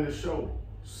running the show.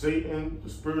 Satan, the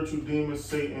spiritual demon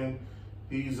Satan,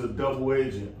 he's a double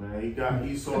agent, man. He got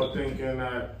Esau thinking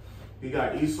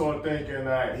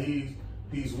that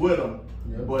he's with him,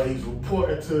 but he's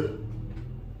reporting to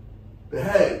the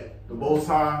head, the Most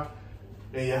High,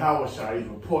 and Yahushua. He's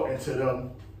reporting to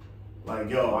them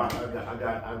like, yo, I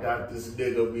got this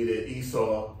nigga be the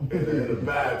Esau in the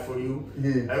bag for you.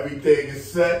 Yeah. Everything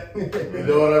is set. You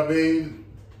know what I mean?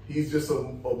 He's just a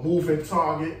moving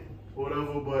target,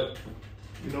 whatever. But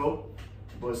you know,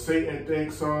 but Satan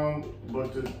thinks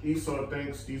but the Esau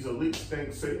thinks, these elites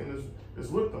think Satan is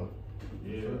with them.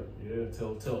 Yeah.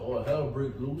 Till all hell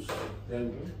break loose,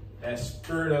 then that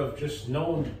spirit of just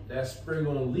knowing, that spirit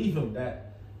gonna leave him.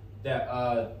 That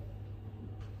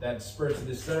spirit to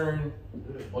discern,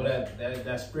 or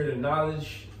that spirit of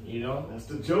knowledge, you know? That's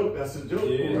the joke.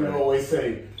 Yeah. We always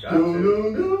say,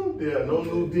 no. Yeah, no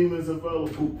new demons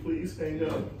available. Please hang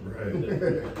up. Right.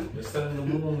 The sun and the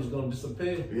moon is gonna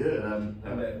disappear. Yeah.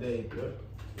 On that day.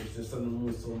 It's the sun and the moon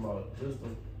is talking about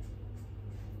wisdom.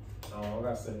 I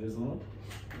gotta say this one.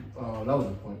 That was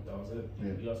the point. That was it.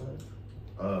 Yeah. You got something?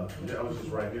 Yeah, I was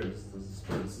just right here. This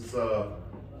is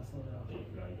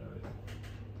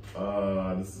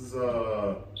This is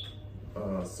Sirach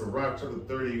chapter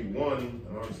 31, and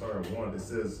I'm sorry, 1. It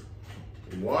says,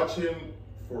 "Watching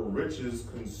for riches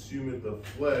consumeth the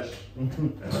flesh,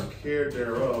 and the care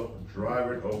thereof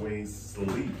driveth away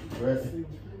sleep." Right.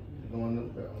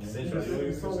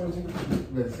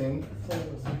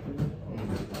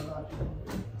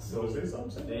 So say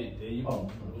something. There you go.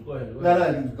 Go ahead.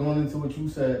 No, going into what you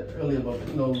said earlier about,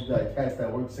 you know, you got cats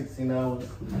that work 16 hours.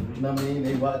 You know what I mean?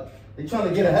 They trying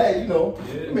to get ahead, you know.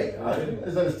 Yeah, I mean,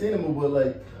 it's understandable, but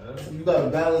like, you gotta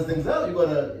balance things out. You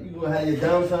gotta have your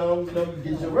downtime, you know, you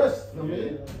get your rest. You know what I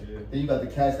mean? Then you got the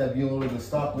cats that be on the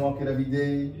stock market every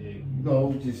day. You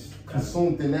know, just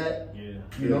consumed in that.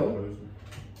 You know.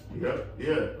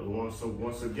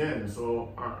 Once again, so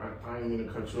I ain't mean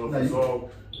to cut you off.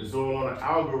 It's all on an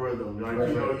algorithm. Like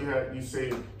you know, you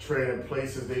say trading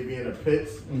places, they be in the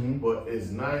pits, but it's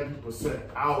 90%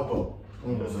 algo.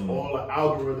 It's all an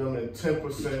algorithm, and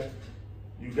 10%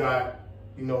 you got.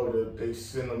 You know, they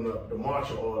send them the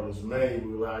marching orders, man,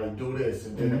 we like do this,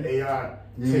 and then the AI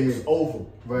takes over.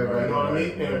 You know what I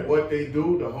mean? And what they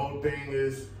do, the whole thing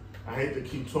is, I hate to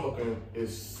keep talking,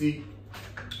 is seek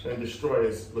and destroy.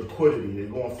 It's liquidity. They're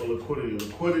going for liquidity.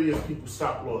 Liquidity is people's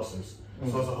stop losses.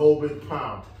 So it's a whole big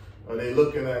pound. Are they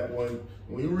looking at when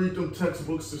you read them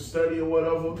textbooks to study or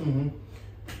whatever?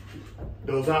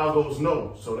 Those algos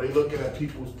know. So they looking at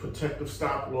people's protective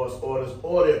stop loss orders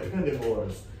or their pending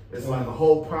orders. It's like a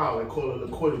whole pile. They call it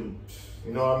liquidity.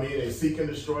 You know what I mean? They seek and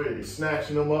destroy it. They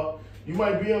snatching them up. You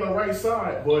might be on the right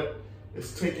side, but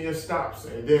it's taking your stops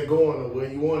and then going the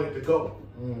way you want it to go.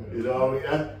 You know what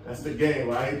I mean? That's the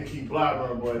game. I hate to keep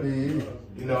blabbering, but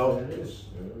you know, it is.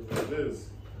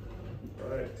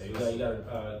 Right. You got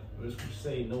what you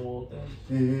say, know all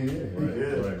things.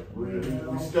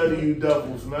 We study you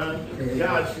devils, man.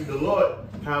 Actually, the Lord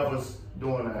have us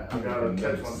doing that. I gotta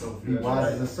catch myself. Be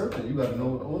wise as a serpent. You gotta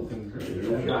know all things.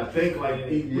 Really. We gotta think like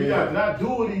we gotta not do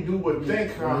what he do, but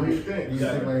think how he thinks. You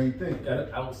gotta think like he thinks. You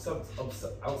gotta out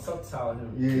subtile him.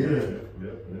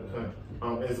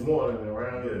 It's more than that,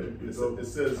 right? It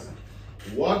says,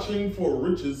 "Watching for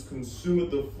riches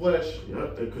consumeth the flesh."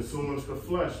 They consume the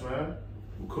flesh, man.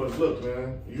 Because look,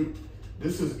 man,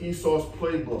 this is Esau's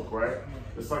playbook, right?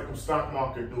 It's like them stock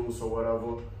market dudes or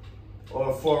whatever,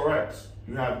 or Forex.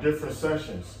 You have different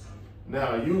sessions.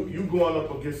 Now you going up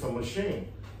against a machine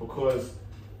because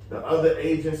the other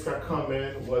agents that come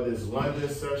in, whether it's London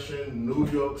session, New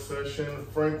York session,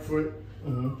 Frankfurt,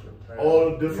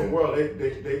 all the different world,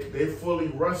 they fully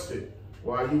rusted.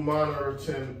 While you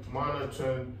monitoring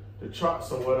the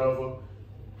charts or whatever,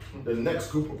 the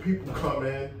next group of people come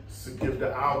in to give the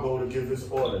algo to give his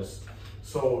orders.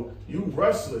 So you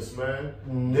restless, man.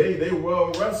 They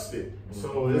well rested.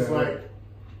 So it's like,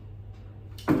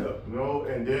 you know,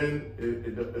 and then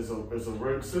it's a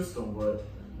rigged system, but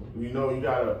you know you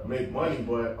gotta make money,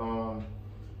 but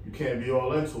you can't be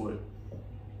all into it.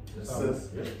 It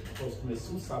says supposed to be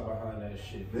suicide behind that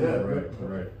shit.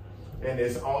 Right. And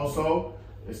it's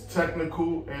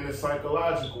technical and it's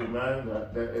psychological, man.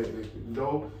 You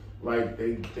know, like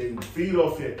they feed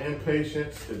off your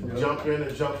impatience to jump in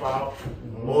and jump out,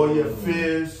 or your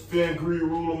fears. Fear and greed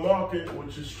rule the market,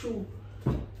 which is true.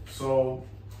 So.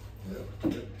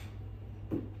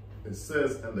 It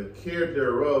says, "And the care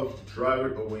thereof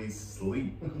driveth away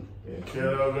sleep." And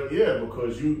care of it,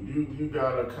 because you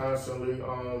gotta constantly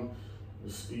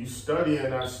you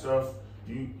studying that stuff.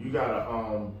 You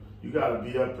gotta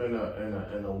be up in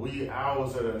the wee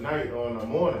hours of the night or in the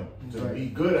morning to be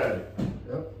good at it.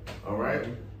 All right,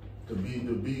 to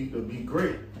be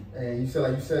great. And you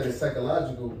said it's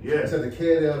psychological. Yeah. You said the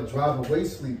care thereof drive away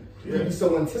sleep. You be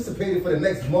so anticipated for the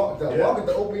next market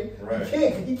to open.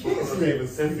 You can't sleep.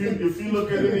 If you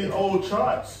look at any old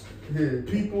charts,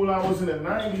 people that was in the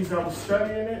 90s that was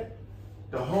studying it,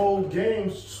 the whole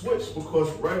game switched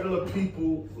because regular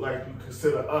people, like you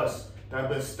consider us, that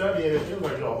have been studying it, they're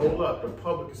like, yo, hold up, the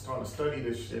public is starting to study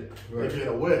this shit. They're getting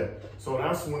aware. So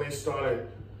that's when they started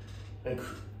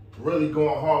really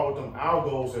going hard with them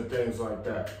algos and things like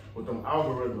that, with them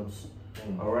algorithms.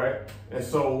 All right, and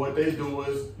so what they do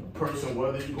is, a person,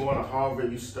 whether you going to Harvard,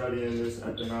 you studying this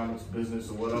economics, business,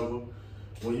 or whatever,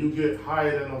 when you get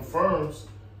hired in them firms,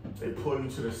 they pull you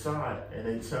to the side and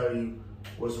they tell you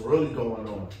what's really going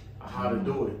on, how to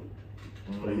do it.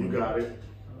 But you got it.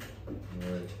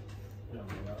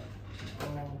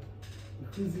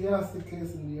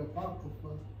 Ecclesiasticus in the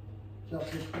Apocrypha,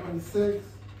 chapter 26,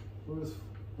 verse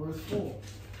 4.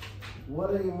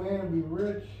 Whether a man be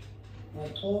rich or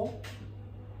poor,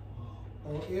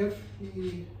 or if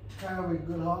he have a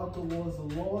good heart towards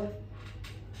the Lord,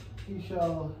 he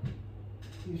shall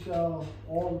He shall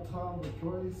all the time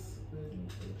rejoice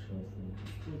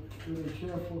with a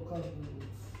cheerful countenance.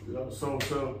 So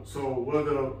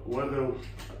whether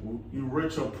you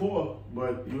rich or poor,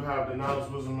 but you have the knowledge,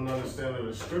 wisdom, and understanding of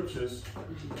the scriptures,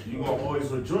 you're gonna always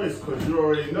rejoice because you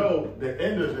already know the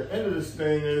end of this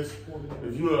thing is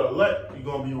if you are elect, you're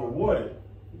gonna be rewarded.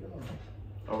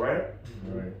 All right.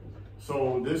 Right.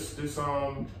 So this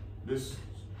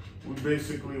we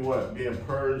basically what being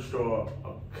purged or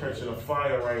catching a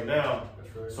fire right now.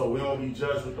 Right. So we don't be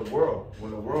judged with the world when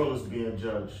the world is being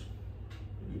judged.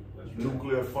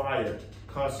 Nuclear fire,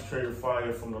 concentrated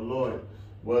fire from the Lord.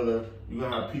 Whether you're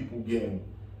gonna have people getting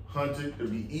hunted to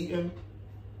be eaten,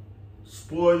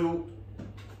 spoiled,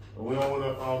 and we don't want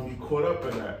to be caught up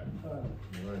in that.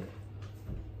 Right.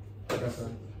 That's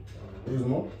it. There's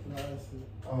more? No, that's it.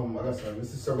 I got some.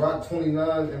 This is Sirach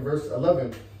 29 and verse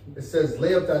 11. It says,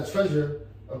 lay up thy treasure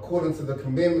according to the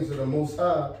commandments of the Most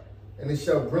High, and it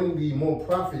shall bring thee more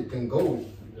profit than gold.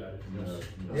 You got it.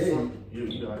 Yeah.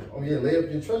 You got it. Yeah, lay up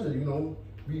your treasure, you know.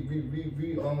 We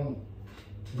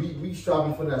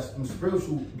striving for that some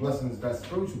spiritual blessings, that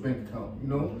spiritual bank account, you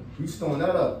know. We storing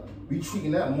that up. We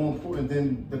treating that more important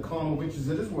than the carnal riches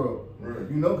of this world. Right.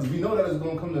 You know, because we know that it's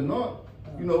gonna come to naught.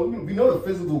 You know, we know the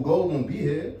physical gold gonna be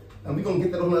here, and we gonna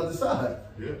get that on the other side.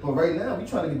 Yeah. But right now, we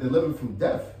trying to get delivered from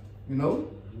death. You know,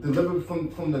 delivered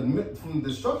from the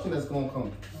destruction that's gonna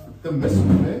come, the misery,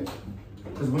 man.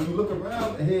 Because when you look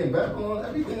around and here in Babylon,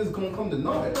 everything is gonna come to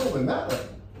naught. It don't even matter.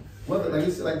 Whether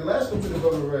like the last scripture the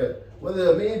brother read,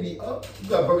 whether a man be up, you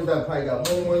got brothers that probably got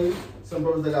more money, some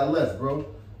brothers that got less, bro.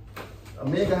 A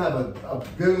man can have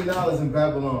 $1 billion in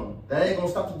Babylon. That ain't gonna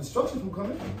stop the destruction from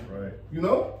coming. Right. You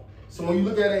know? So when you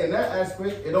look at it in that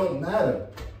aspect, it don't matter.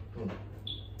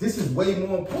 This is way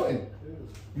more important.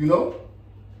 You know?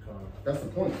 That's the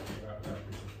point.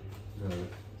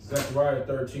 Zechariah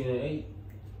 13:8.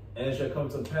 And it shall come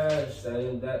to pass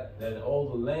that in all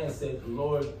the land, saith the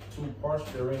Lord, 2 parts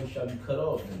therein shall be cut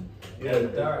off and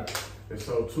die. And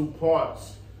so 2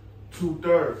 parts,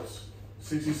 2/3,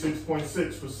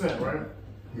 66.6%, right?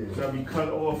 Yeah. Shall be cut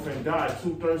off and die.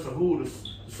 2/3 of who? The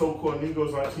so-called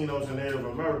Negroes, Latinos, and Native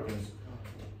Americans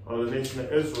of the nation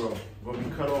of Israel gonna be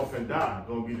cut off and die,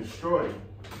 gonna be destroyed.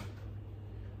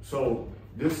 So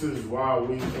this is why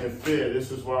we can't fear. This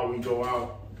is why we go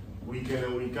out week in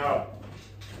and week out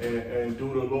and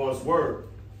do the Lord's word.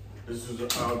 This is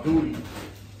our duty.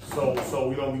 So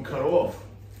we don't be cut off.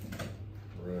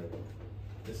 Right.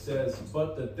 It says,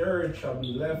 but the third shall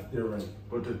be left therein.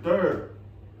 But the third,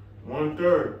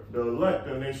 1/3, the elect,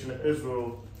 the nation of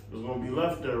Israel, is going to be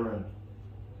left therein.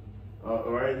 All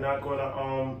right, not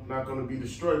gonna be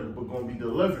destroyed, but going to be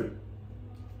delivered.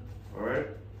 All right.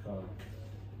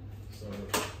 So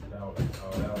that was it.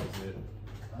 You know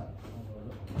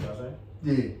what I'm saying?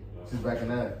 Yeah. This is back in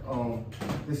that.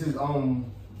 This is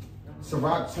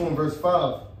Sirach 2 and verse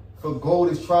 5. For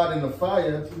gold is tried in the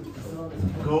fire.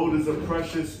 Gold is a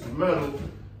precious metal.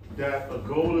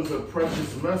 Gold is a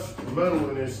precious metal,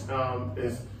 and it's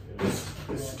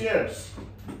scarce.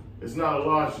 It's not a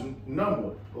large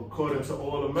number according to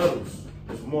all the metals.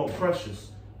 It's more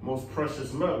precious, most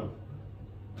precious metal.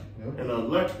 Yep. And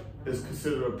elect is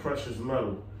considered a precious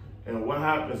metal. And what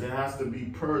happens? It has to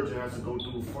be purged. It has to go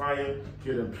through fire,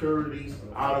 get impurities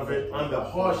out of it under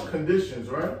harsh conditions,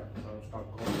 right?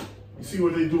 You see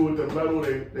what they do with the metal?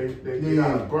 They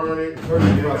gotta burn it,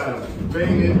 they gotta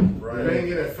bang it, bang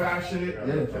it and fashion it,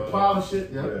 and polish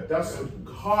it. Yeah. That's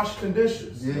harsh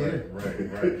conditions. Yeah.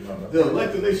 Right. The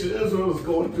elected nation of Israel is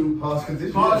going through harsh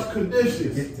conditions. Harsh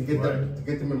conditions. To get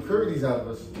them impurities out of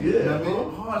us. Yeah, you know what I mean?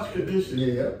 harsh conditions.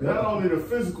 Yeah. Not only the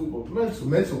physical, but mental.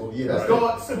 Mental, yeah. That's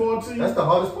thoughts going to you. That's the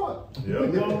hardest part. Yeah. You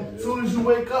know, as soon as you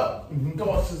wake up,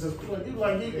 thoughts is just you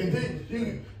like you, and then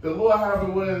the Lord have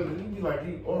it when you be like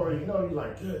you already know you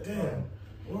like good damn.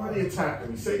 Already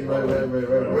attacking me. Satan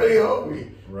already on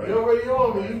me. Right. You already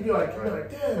on me. You be like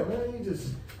damn man, you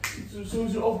just as soon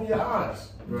as you open your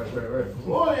eyes. Right.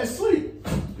 Already asleep.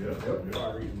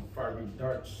 Fiery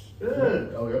darts.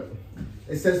 Yeah. Oh, yep.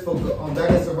 It says, back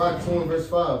in Sirach 2 and verse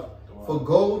 5, for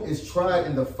gold is tried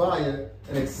in the fire,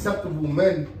 and acceptable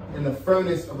men in the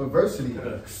furnace of adversity.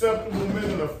 Acceptable men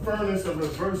in the furnace of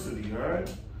adversity, all right?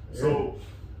 Yeah.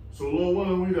 So Lord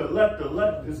willing, we the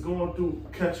elect is going through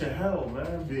catching hell,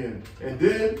 man. And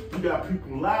then you got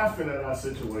people laughing at our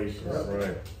situations.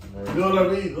 Right. You know what I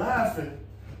mean?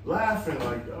 Laughing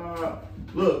like,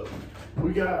 look,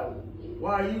 we got,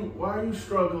 why are you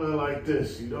struggling like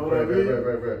this? You know what I mean?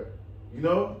 Right. You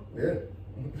know? Yeah.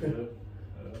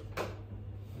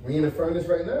 We in the furnace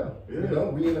right now. Yeah. You know,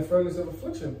 we in the furnace of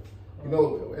affliction. You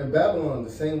know, in Babylon, the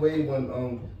same way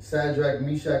when Shadrach,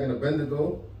 Meshach, and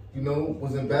Abednego, you know,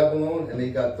 was in Babylon and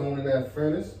they got thrown in that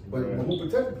furnace, but who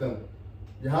protected them?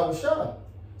 Yahweh Shah.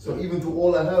 So even through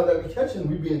all the hell that we catching,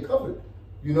 we being covered.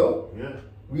 You know? Yeah.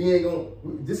 We ain't gonna.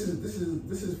 This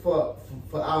is for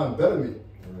our betterment.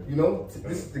 You know,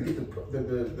 this is to get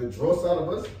the dross out of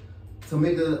us, to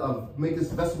make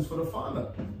us vessels for the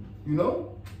Father. You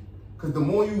know, because the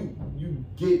more you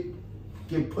get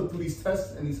put through these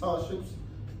tests and these hardships,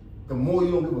 the more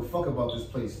you don't give a fuck about this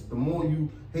place. The more you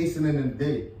hasten in the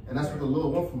day, and that's what the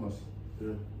Lord wants from us.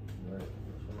 Yeah. Right.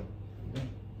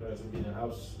 That's to be the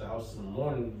house in the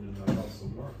morning, and the house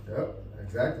of morning. Yep,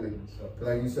 exactly.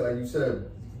 Like you said,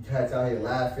 cats out here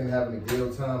laughing, having a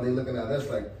good time. They looking at us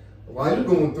like, why are you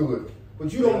going through it?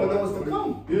 But you don't want to know what's to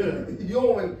come. Yeah. You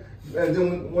don't want, and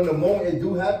then when the moment it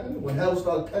do happen, when hell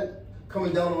starts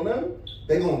coming down on them,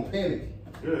 they gonna panic.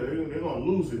 Yeah, they're gonna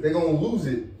lose it. They're gonna lose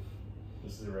it.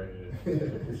 This is right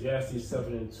here. Ecclesiastes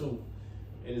 7:2.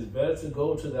 It is better to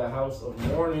go to the house of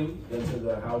mourning than to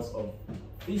the house of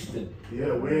feasting.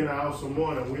 Yeah, we're in the house of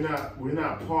mourning. We're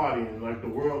not partying like the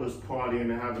world is partying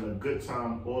and having a good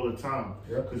time all the time.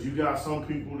 Because you got some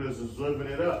people that's just living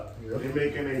it up. They're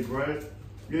making their bread.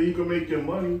 Yeah, you can make your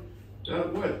money.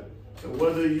 That what?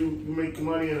 Whether you make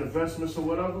money in investments or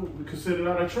whatever, we consider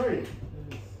that a trade.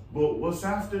 But what's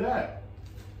after that?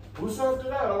 What's after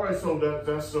that? All right, so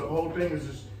that's the whole thing.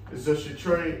 Is just your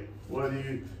trade. Whether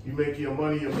you make your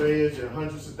money, your millions, your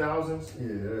hundreds of thousands,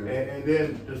 and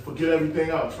then just forget everything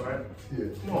else, right? Yeah.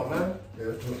 Come on, man.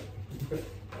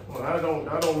 Well, that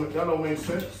don't make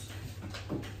sense.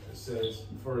 It says,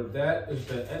 "For that is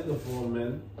the end of all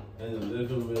men, and the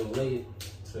living will lay it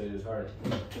to his heart."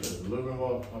 The living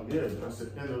that's the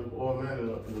end of all men, and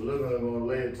the living are gonna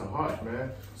lay it to heart,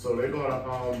 man. So they're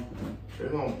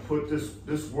gonna put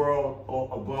this world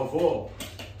above all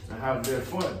and have their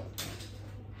fun.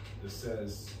 It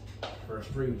says, verse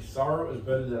 3, "Sorrow is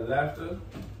better than laughter,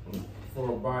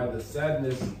 for by the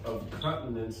sadness of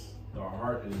countenance the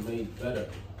heart is made better."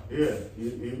 Yeah,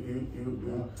 your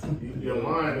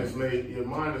mind is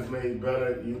made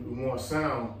better. You more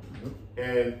sound,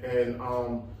 and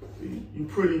you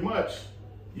pretty much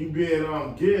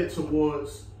being geared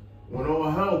towards when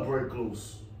all hell break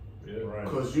loose. Yeah, right.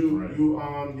 Because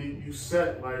you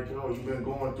set like, you've been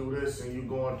going through this and you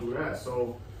going through that,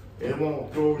 so it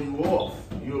won't throw you off.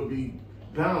 You'll be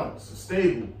balanced,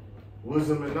 stable.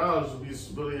 Wisdom and knowledge will be the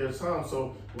stability of time.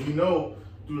 So we know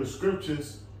through the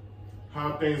scriptures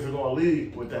how things are gonna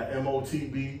lead with that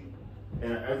MOTB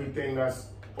and everything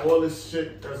all this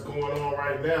shit that's going on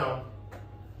right now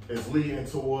is leading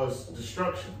towards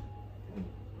destruction.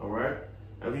 All right?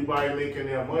 Everybody making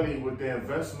their money with their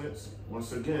investments,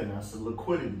 once again, that's the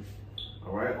liquidity.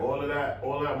 All right? All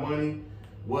that money,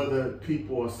 whether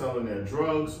people are selling their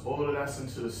drugs, all of that's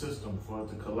into the system for it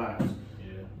to collapse.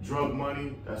 Yeah. Drug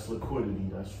money, that's liquidity.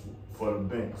 That's for the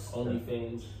banks.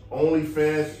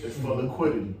 OnlyFans is for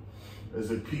liquidity.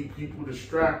 There's people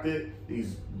distracted.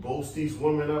 These boast these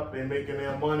women up. They're making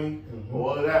their money.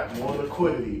 All of that, more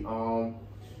liquidity.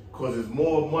 Because there's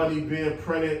more money being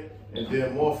printed, and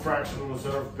then more fractional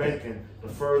reserve banking to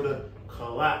further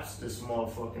collapse this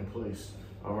motherfucking place.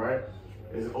 All right,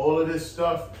 is all of this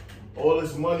stuff. All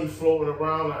this money floating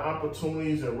around, the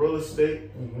opportunities in real estate,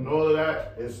 and all of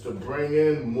that is to bring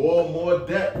in more and more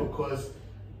debt, because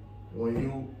when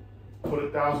you put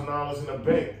 $1,000 in a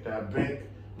bank, that bank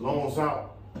loans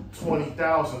out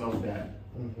 20,000 of that.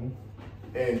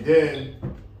 And then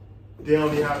they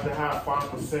only have to have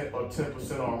 5% or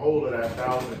 10% on hold of that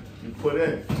 1,000 you put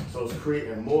in. So it's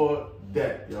creating more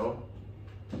debt, yo.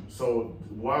 So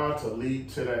why to lead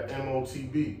to that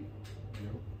MOTB?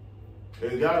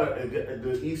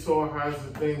 The Esau has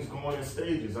the things going in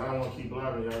stages. I don't want to keep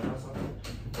blabbing y'all, that's something.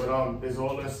 But it's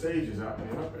all in stages. I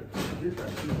get that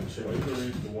shit. You can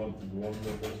read the one more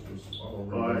verse.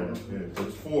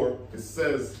 Verse 4, it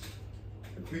says,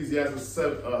 Ecclesiastes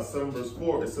 7 verse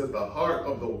 4, it says, "The heart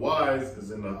of the wise is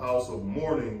in the house of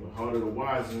mourning." The heart of the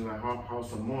wise is in the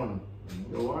house of mourning.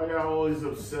 Yo, why y'all always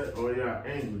upset or y'all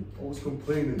angry? Always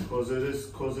complaining. Because of this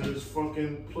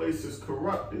fucking place is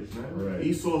corrupted, man. Right.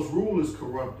 Esau's rule is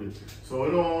corrupted. So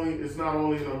it's not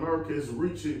only in America, it's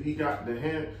reaching. He got the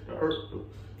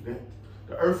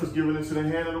earth is given into the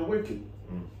hand of the wicked.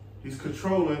 He's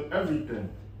controlling everything.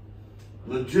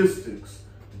 Logistics,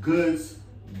 goods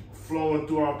flowing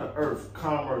throughout the earth,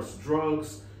 commerce,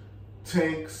 drugs,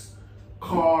 tanks,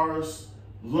 cars,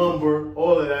 lumber,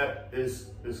 all of that is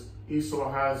Esau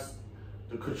has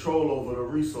the control over the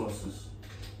resources.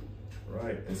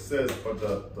 Right. It says, but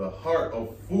the heart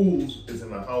of fools is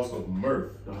in the house of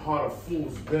mirth. The heart of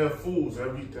fools, damn fools, to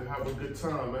have a good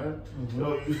time, man.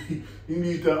 Yo, you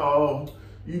need to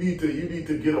you need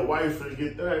to get a wife and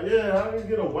get that. Yeah, I can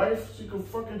get a wife. She can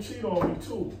fucking cheat on me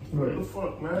too. What the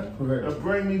fuck, man? Right. And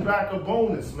bring me back a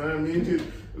bonus, man. I mean,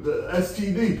 the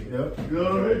STD. Yep. You know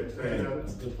what I mean? Yeah.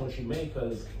 That's a good point you made,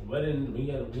 because wedding, we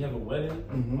have a wedding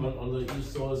on the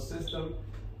Esau system.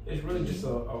 It's really just a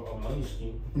money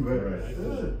scheme. Right.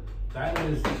 Like,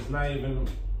 diamonds is not even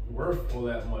worth all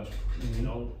that much. You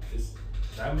know,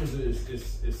 diamonds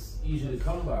is easy to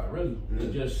come by. Really,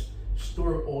 they just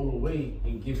store it all away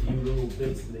and give you little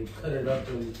bits, and they cut it up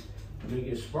and make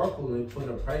it sparkle, and they put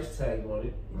a price tag on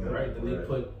it. Right.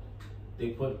 Then they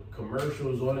put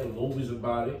commercials on it and movies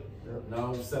about it. Now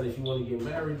all of a sudden, if you want to get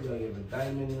married, you gotta have a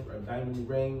diamond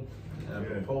ring, and a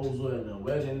proposal, and a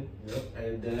wedding.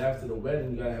 And then after the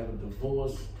wedding, you gotta have a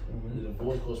divorce. And the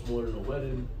divorce costs more than the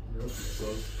wedding. So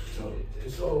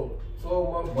it's all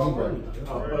about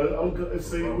money.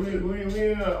 See, we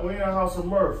in a house of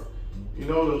mirth. You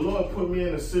know, the Lord put me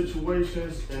in the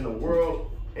situations in the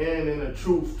world and in the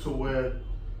truth to where,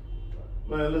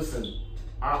 man, listen,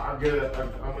 I'm in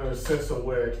a sense of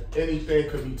where anything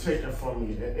could be taken from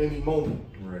me at any moment.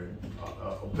 Right.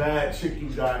 A bad chick you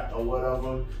got or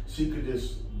whatever, she could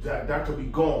just, that could be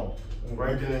gone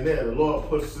right then and there. The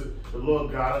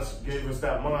Lord got us, gave us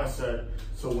that mindset,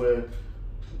 so where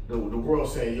the world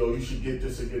saying, yo, you should get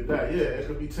this or get that. Yeah, it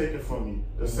could be taken from you.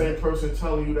 The same person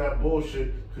telling you that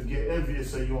bullshit could get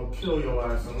envious, so you want to kill your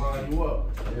ass and line you up.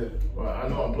 Yeah. Well, I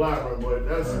know I'm blabbering, but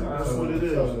that's what it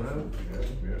is, man.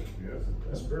 Yes.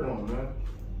 That's good. Come on, man.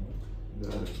 You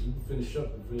can finish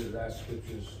up and read the last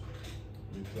scriptures.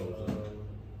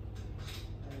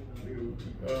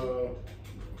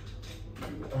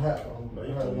 I had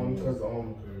one because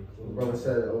the brother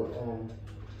said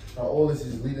how all this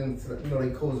is leading to, they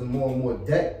causing more and more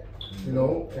debt,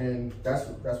 and that's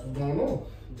what's going on.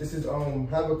 This is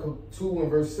Habakkuk 2 and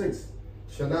verse 6.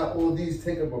 Shall not all these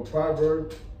take up a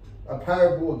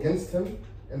parable against him,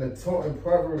 and a taunting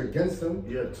proverb against him?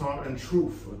 Yeah, taunting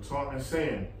truth, or taunting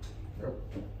saying.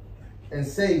 And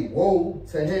say, woe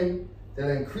to him that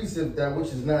increaseth that which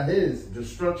is not his.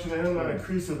 Destruction to him that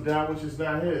increaseth that which is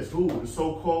not his. Who? The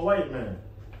so-called white man.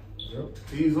 Yep.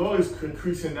 He's always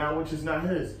increasing that which is not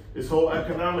his. This whole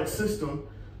economic system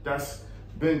that's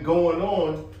been going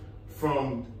on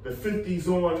from the 50s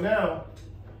on now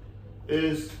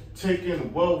is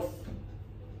taking wealth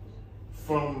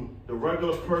from the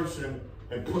regular person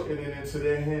and putting it into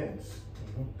their hands.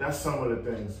 That's some of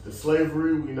the things. The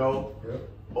slavery, we know,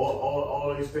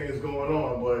 all these things going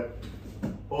on, but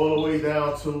all the way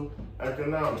down to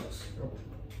economics.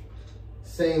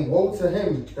 Saying, woe to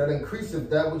him that increaseth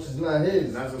that which is not his.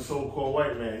 And that's a so-called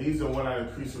white man. He's the one that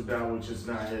increaseth that which is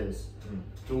not his.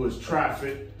 Through his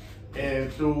traffic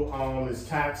and through his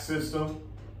tax system.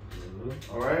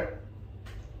 All right?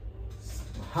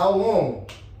 How long?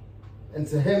 And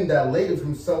to him that ladeth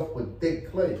himself with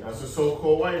thick clay. That's a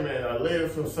so-called white man that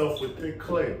ladeth himself with thick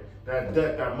clay. That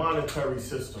debt, that monetary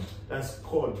system, that's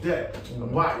called debt.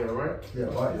 Abaya, right? Yeah,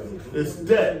 Abaya. It's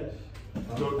debt.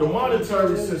 The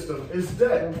monetary system is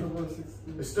debt.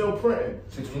 It's still printing.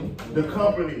 The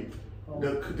company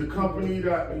that,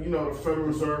 the Federal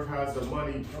Reserve has the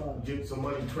money, gets the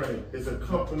money printed. It's a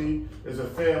company, it's a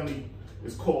family,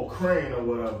 it's called Crane or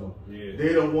whatever. Yeah.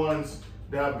 They're the ones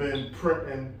that have been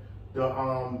printing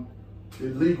the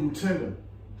legal tender.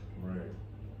 Right.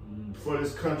 For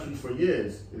this country for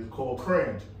years. It's called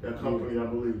Crane, that company, I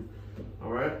believe.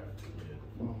 All right?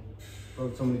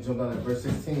 Somebody jump down at verse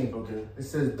 16. Okay. It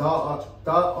says, thou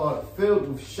art filled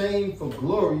with shame for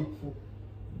glory.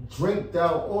 Drink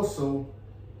thou also,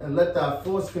 and let thy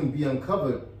foreskin be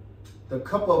uncovered. The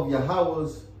cup of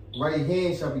Yahweh's right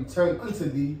hand shall be turned unto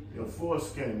thee. Your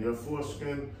foreskin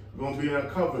gonna be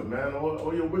uncovered, man.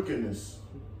 All your wickedness.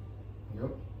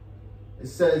 Yep. It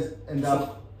says, and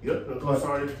thou...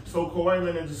 So-called white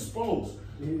men are disposed.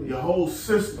 Your whole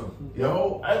system,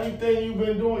 everything you've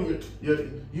been doing,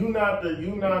 you not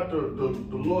the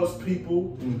Lord's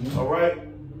people, all right?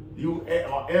 You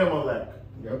are Amalek.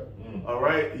 Yep. All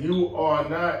right? You are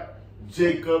not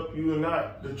Jacob, you are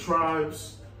not the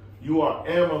tribes, you are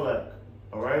Amalek,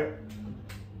 all right?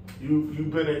 You've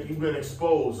been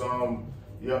exposed.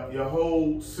 Your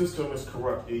whole system is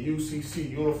corrupt. Your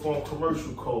UCC, Uniform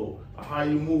Commercial Code, how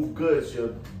you move goods, your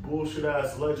bullshit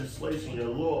ass legislation, your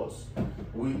laws.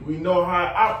 We know how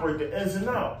to operate the ins and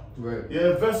out. Right.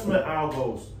 Your investment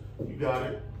algos, you got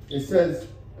it. It says,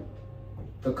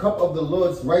 the cup of the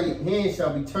Lord's right hand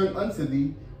shall be turned unto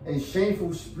thee, and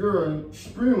shameful spewing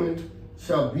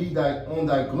shall be on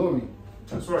thy glory.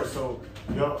 That's right. So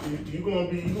you gonna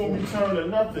be turned to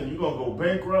nothing. You're gonna go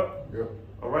bankrupt. Yep.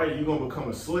 All right. You're gonna become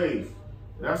a slave.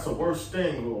 That's the worst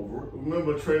thing.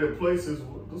 Remember, Traded Places.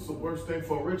 This is the worst thing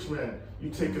for a rich man. You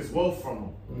take his wealth from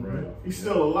him. Right. He's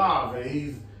still alive, and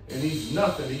he's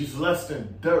nothing. He's less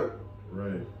than dirt.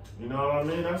 Right. You know what I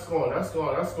mean? That's going.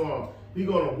 He's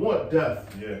gonna want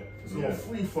death. Yeah. It's gonna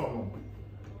flee from him.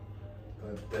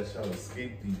 That shall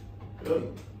escape thee. Yep.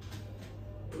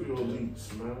 Real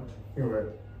elites, man. You're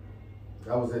right.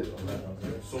 That was it on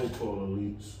that. So-called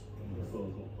elites.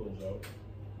 Close out.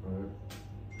 All right.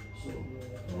 So,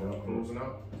 closing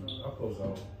out. I'll close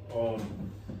out.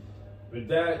 With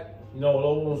that, you know,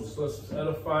 Lord was just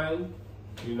edifying,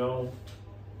 you know,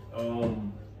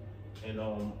 and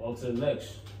on to the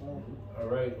next. All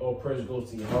right, all praise goes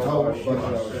to you.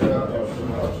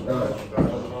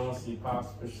 Honesty,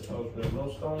 Apostle Bishop Elder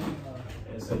Millstone,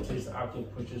 and Sanctation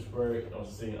Octave Preacher's Word,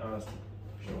 also saying honesty.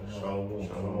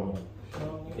 Shalom.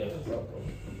 Yeah, that's out, bro.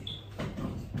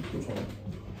 Which one?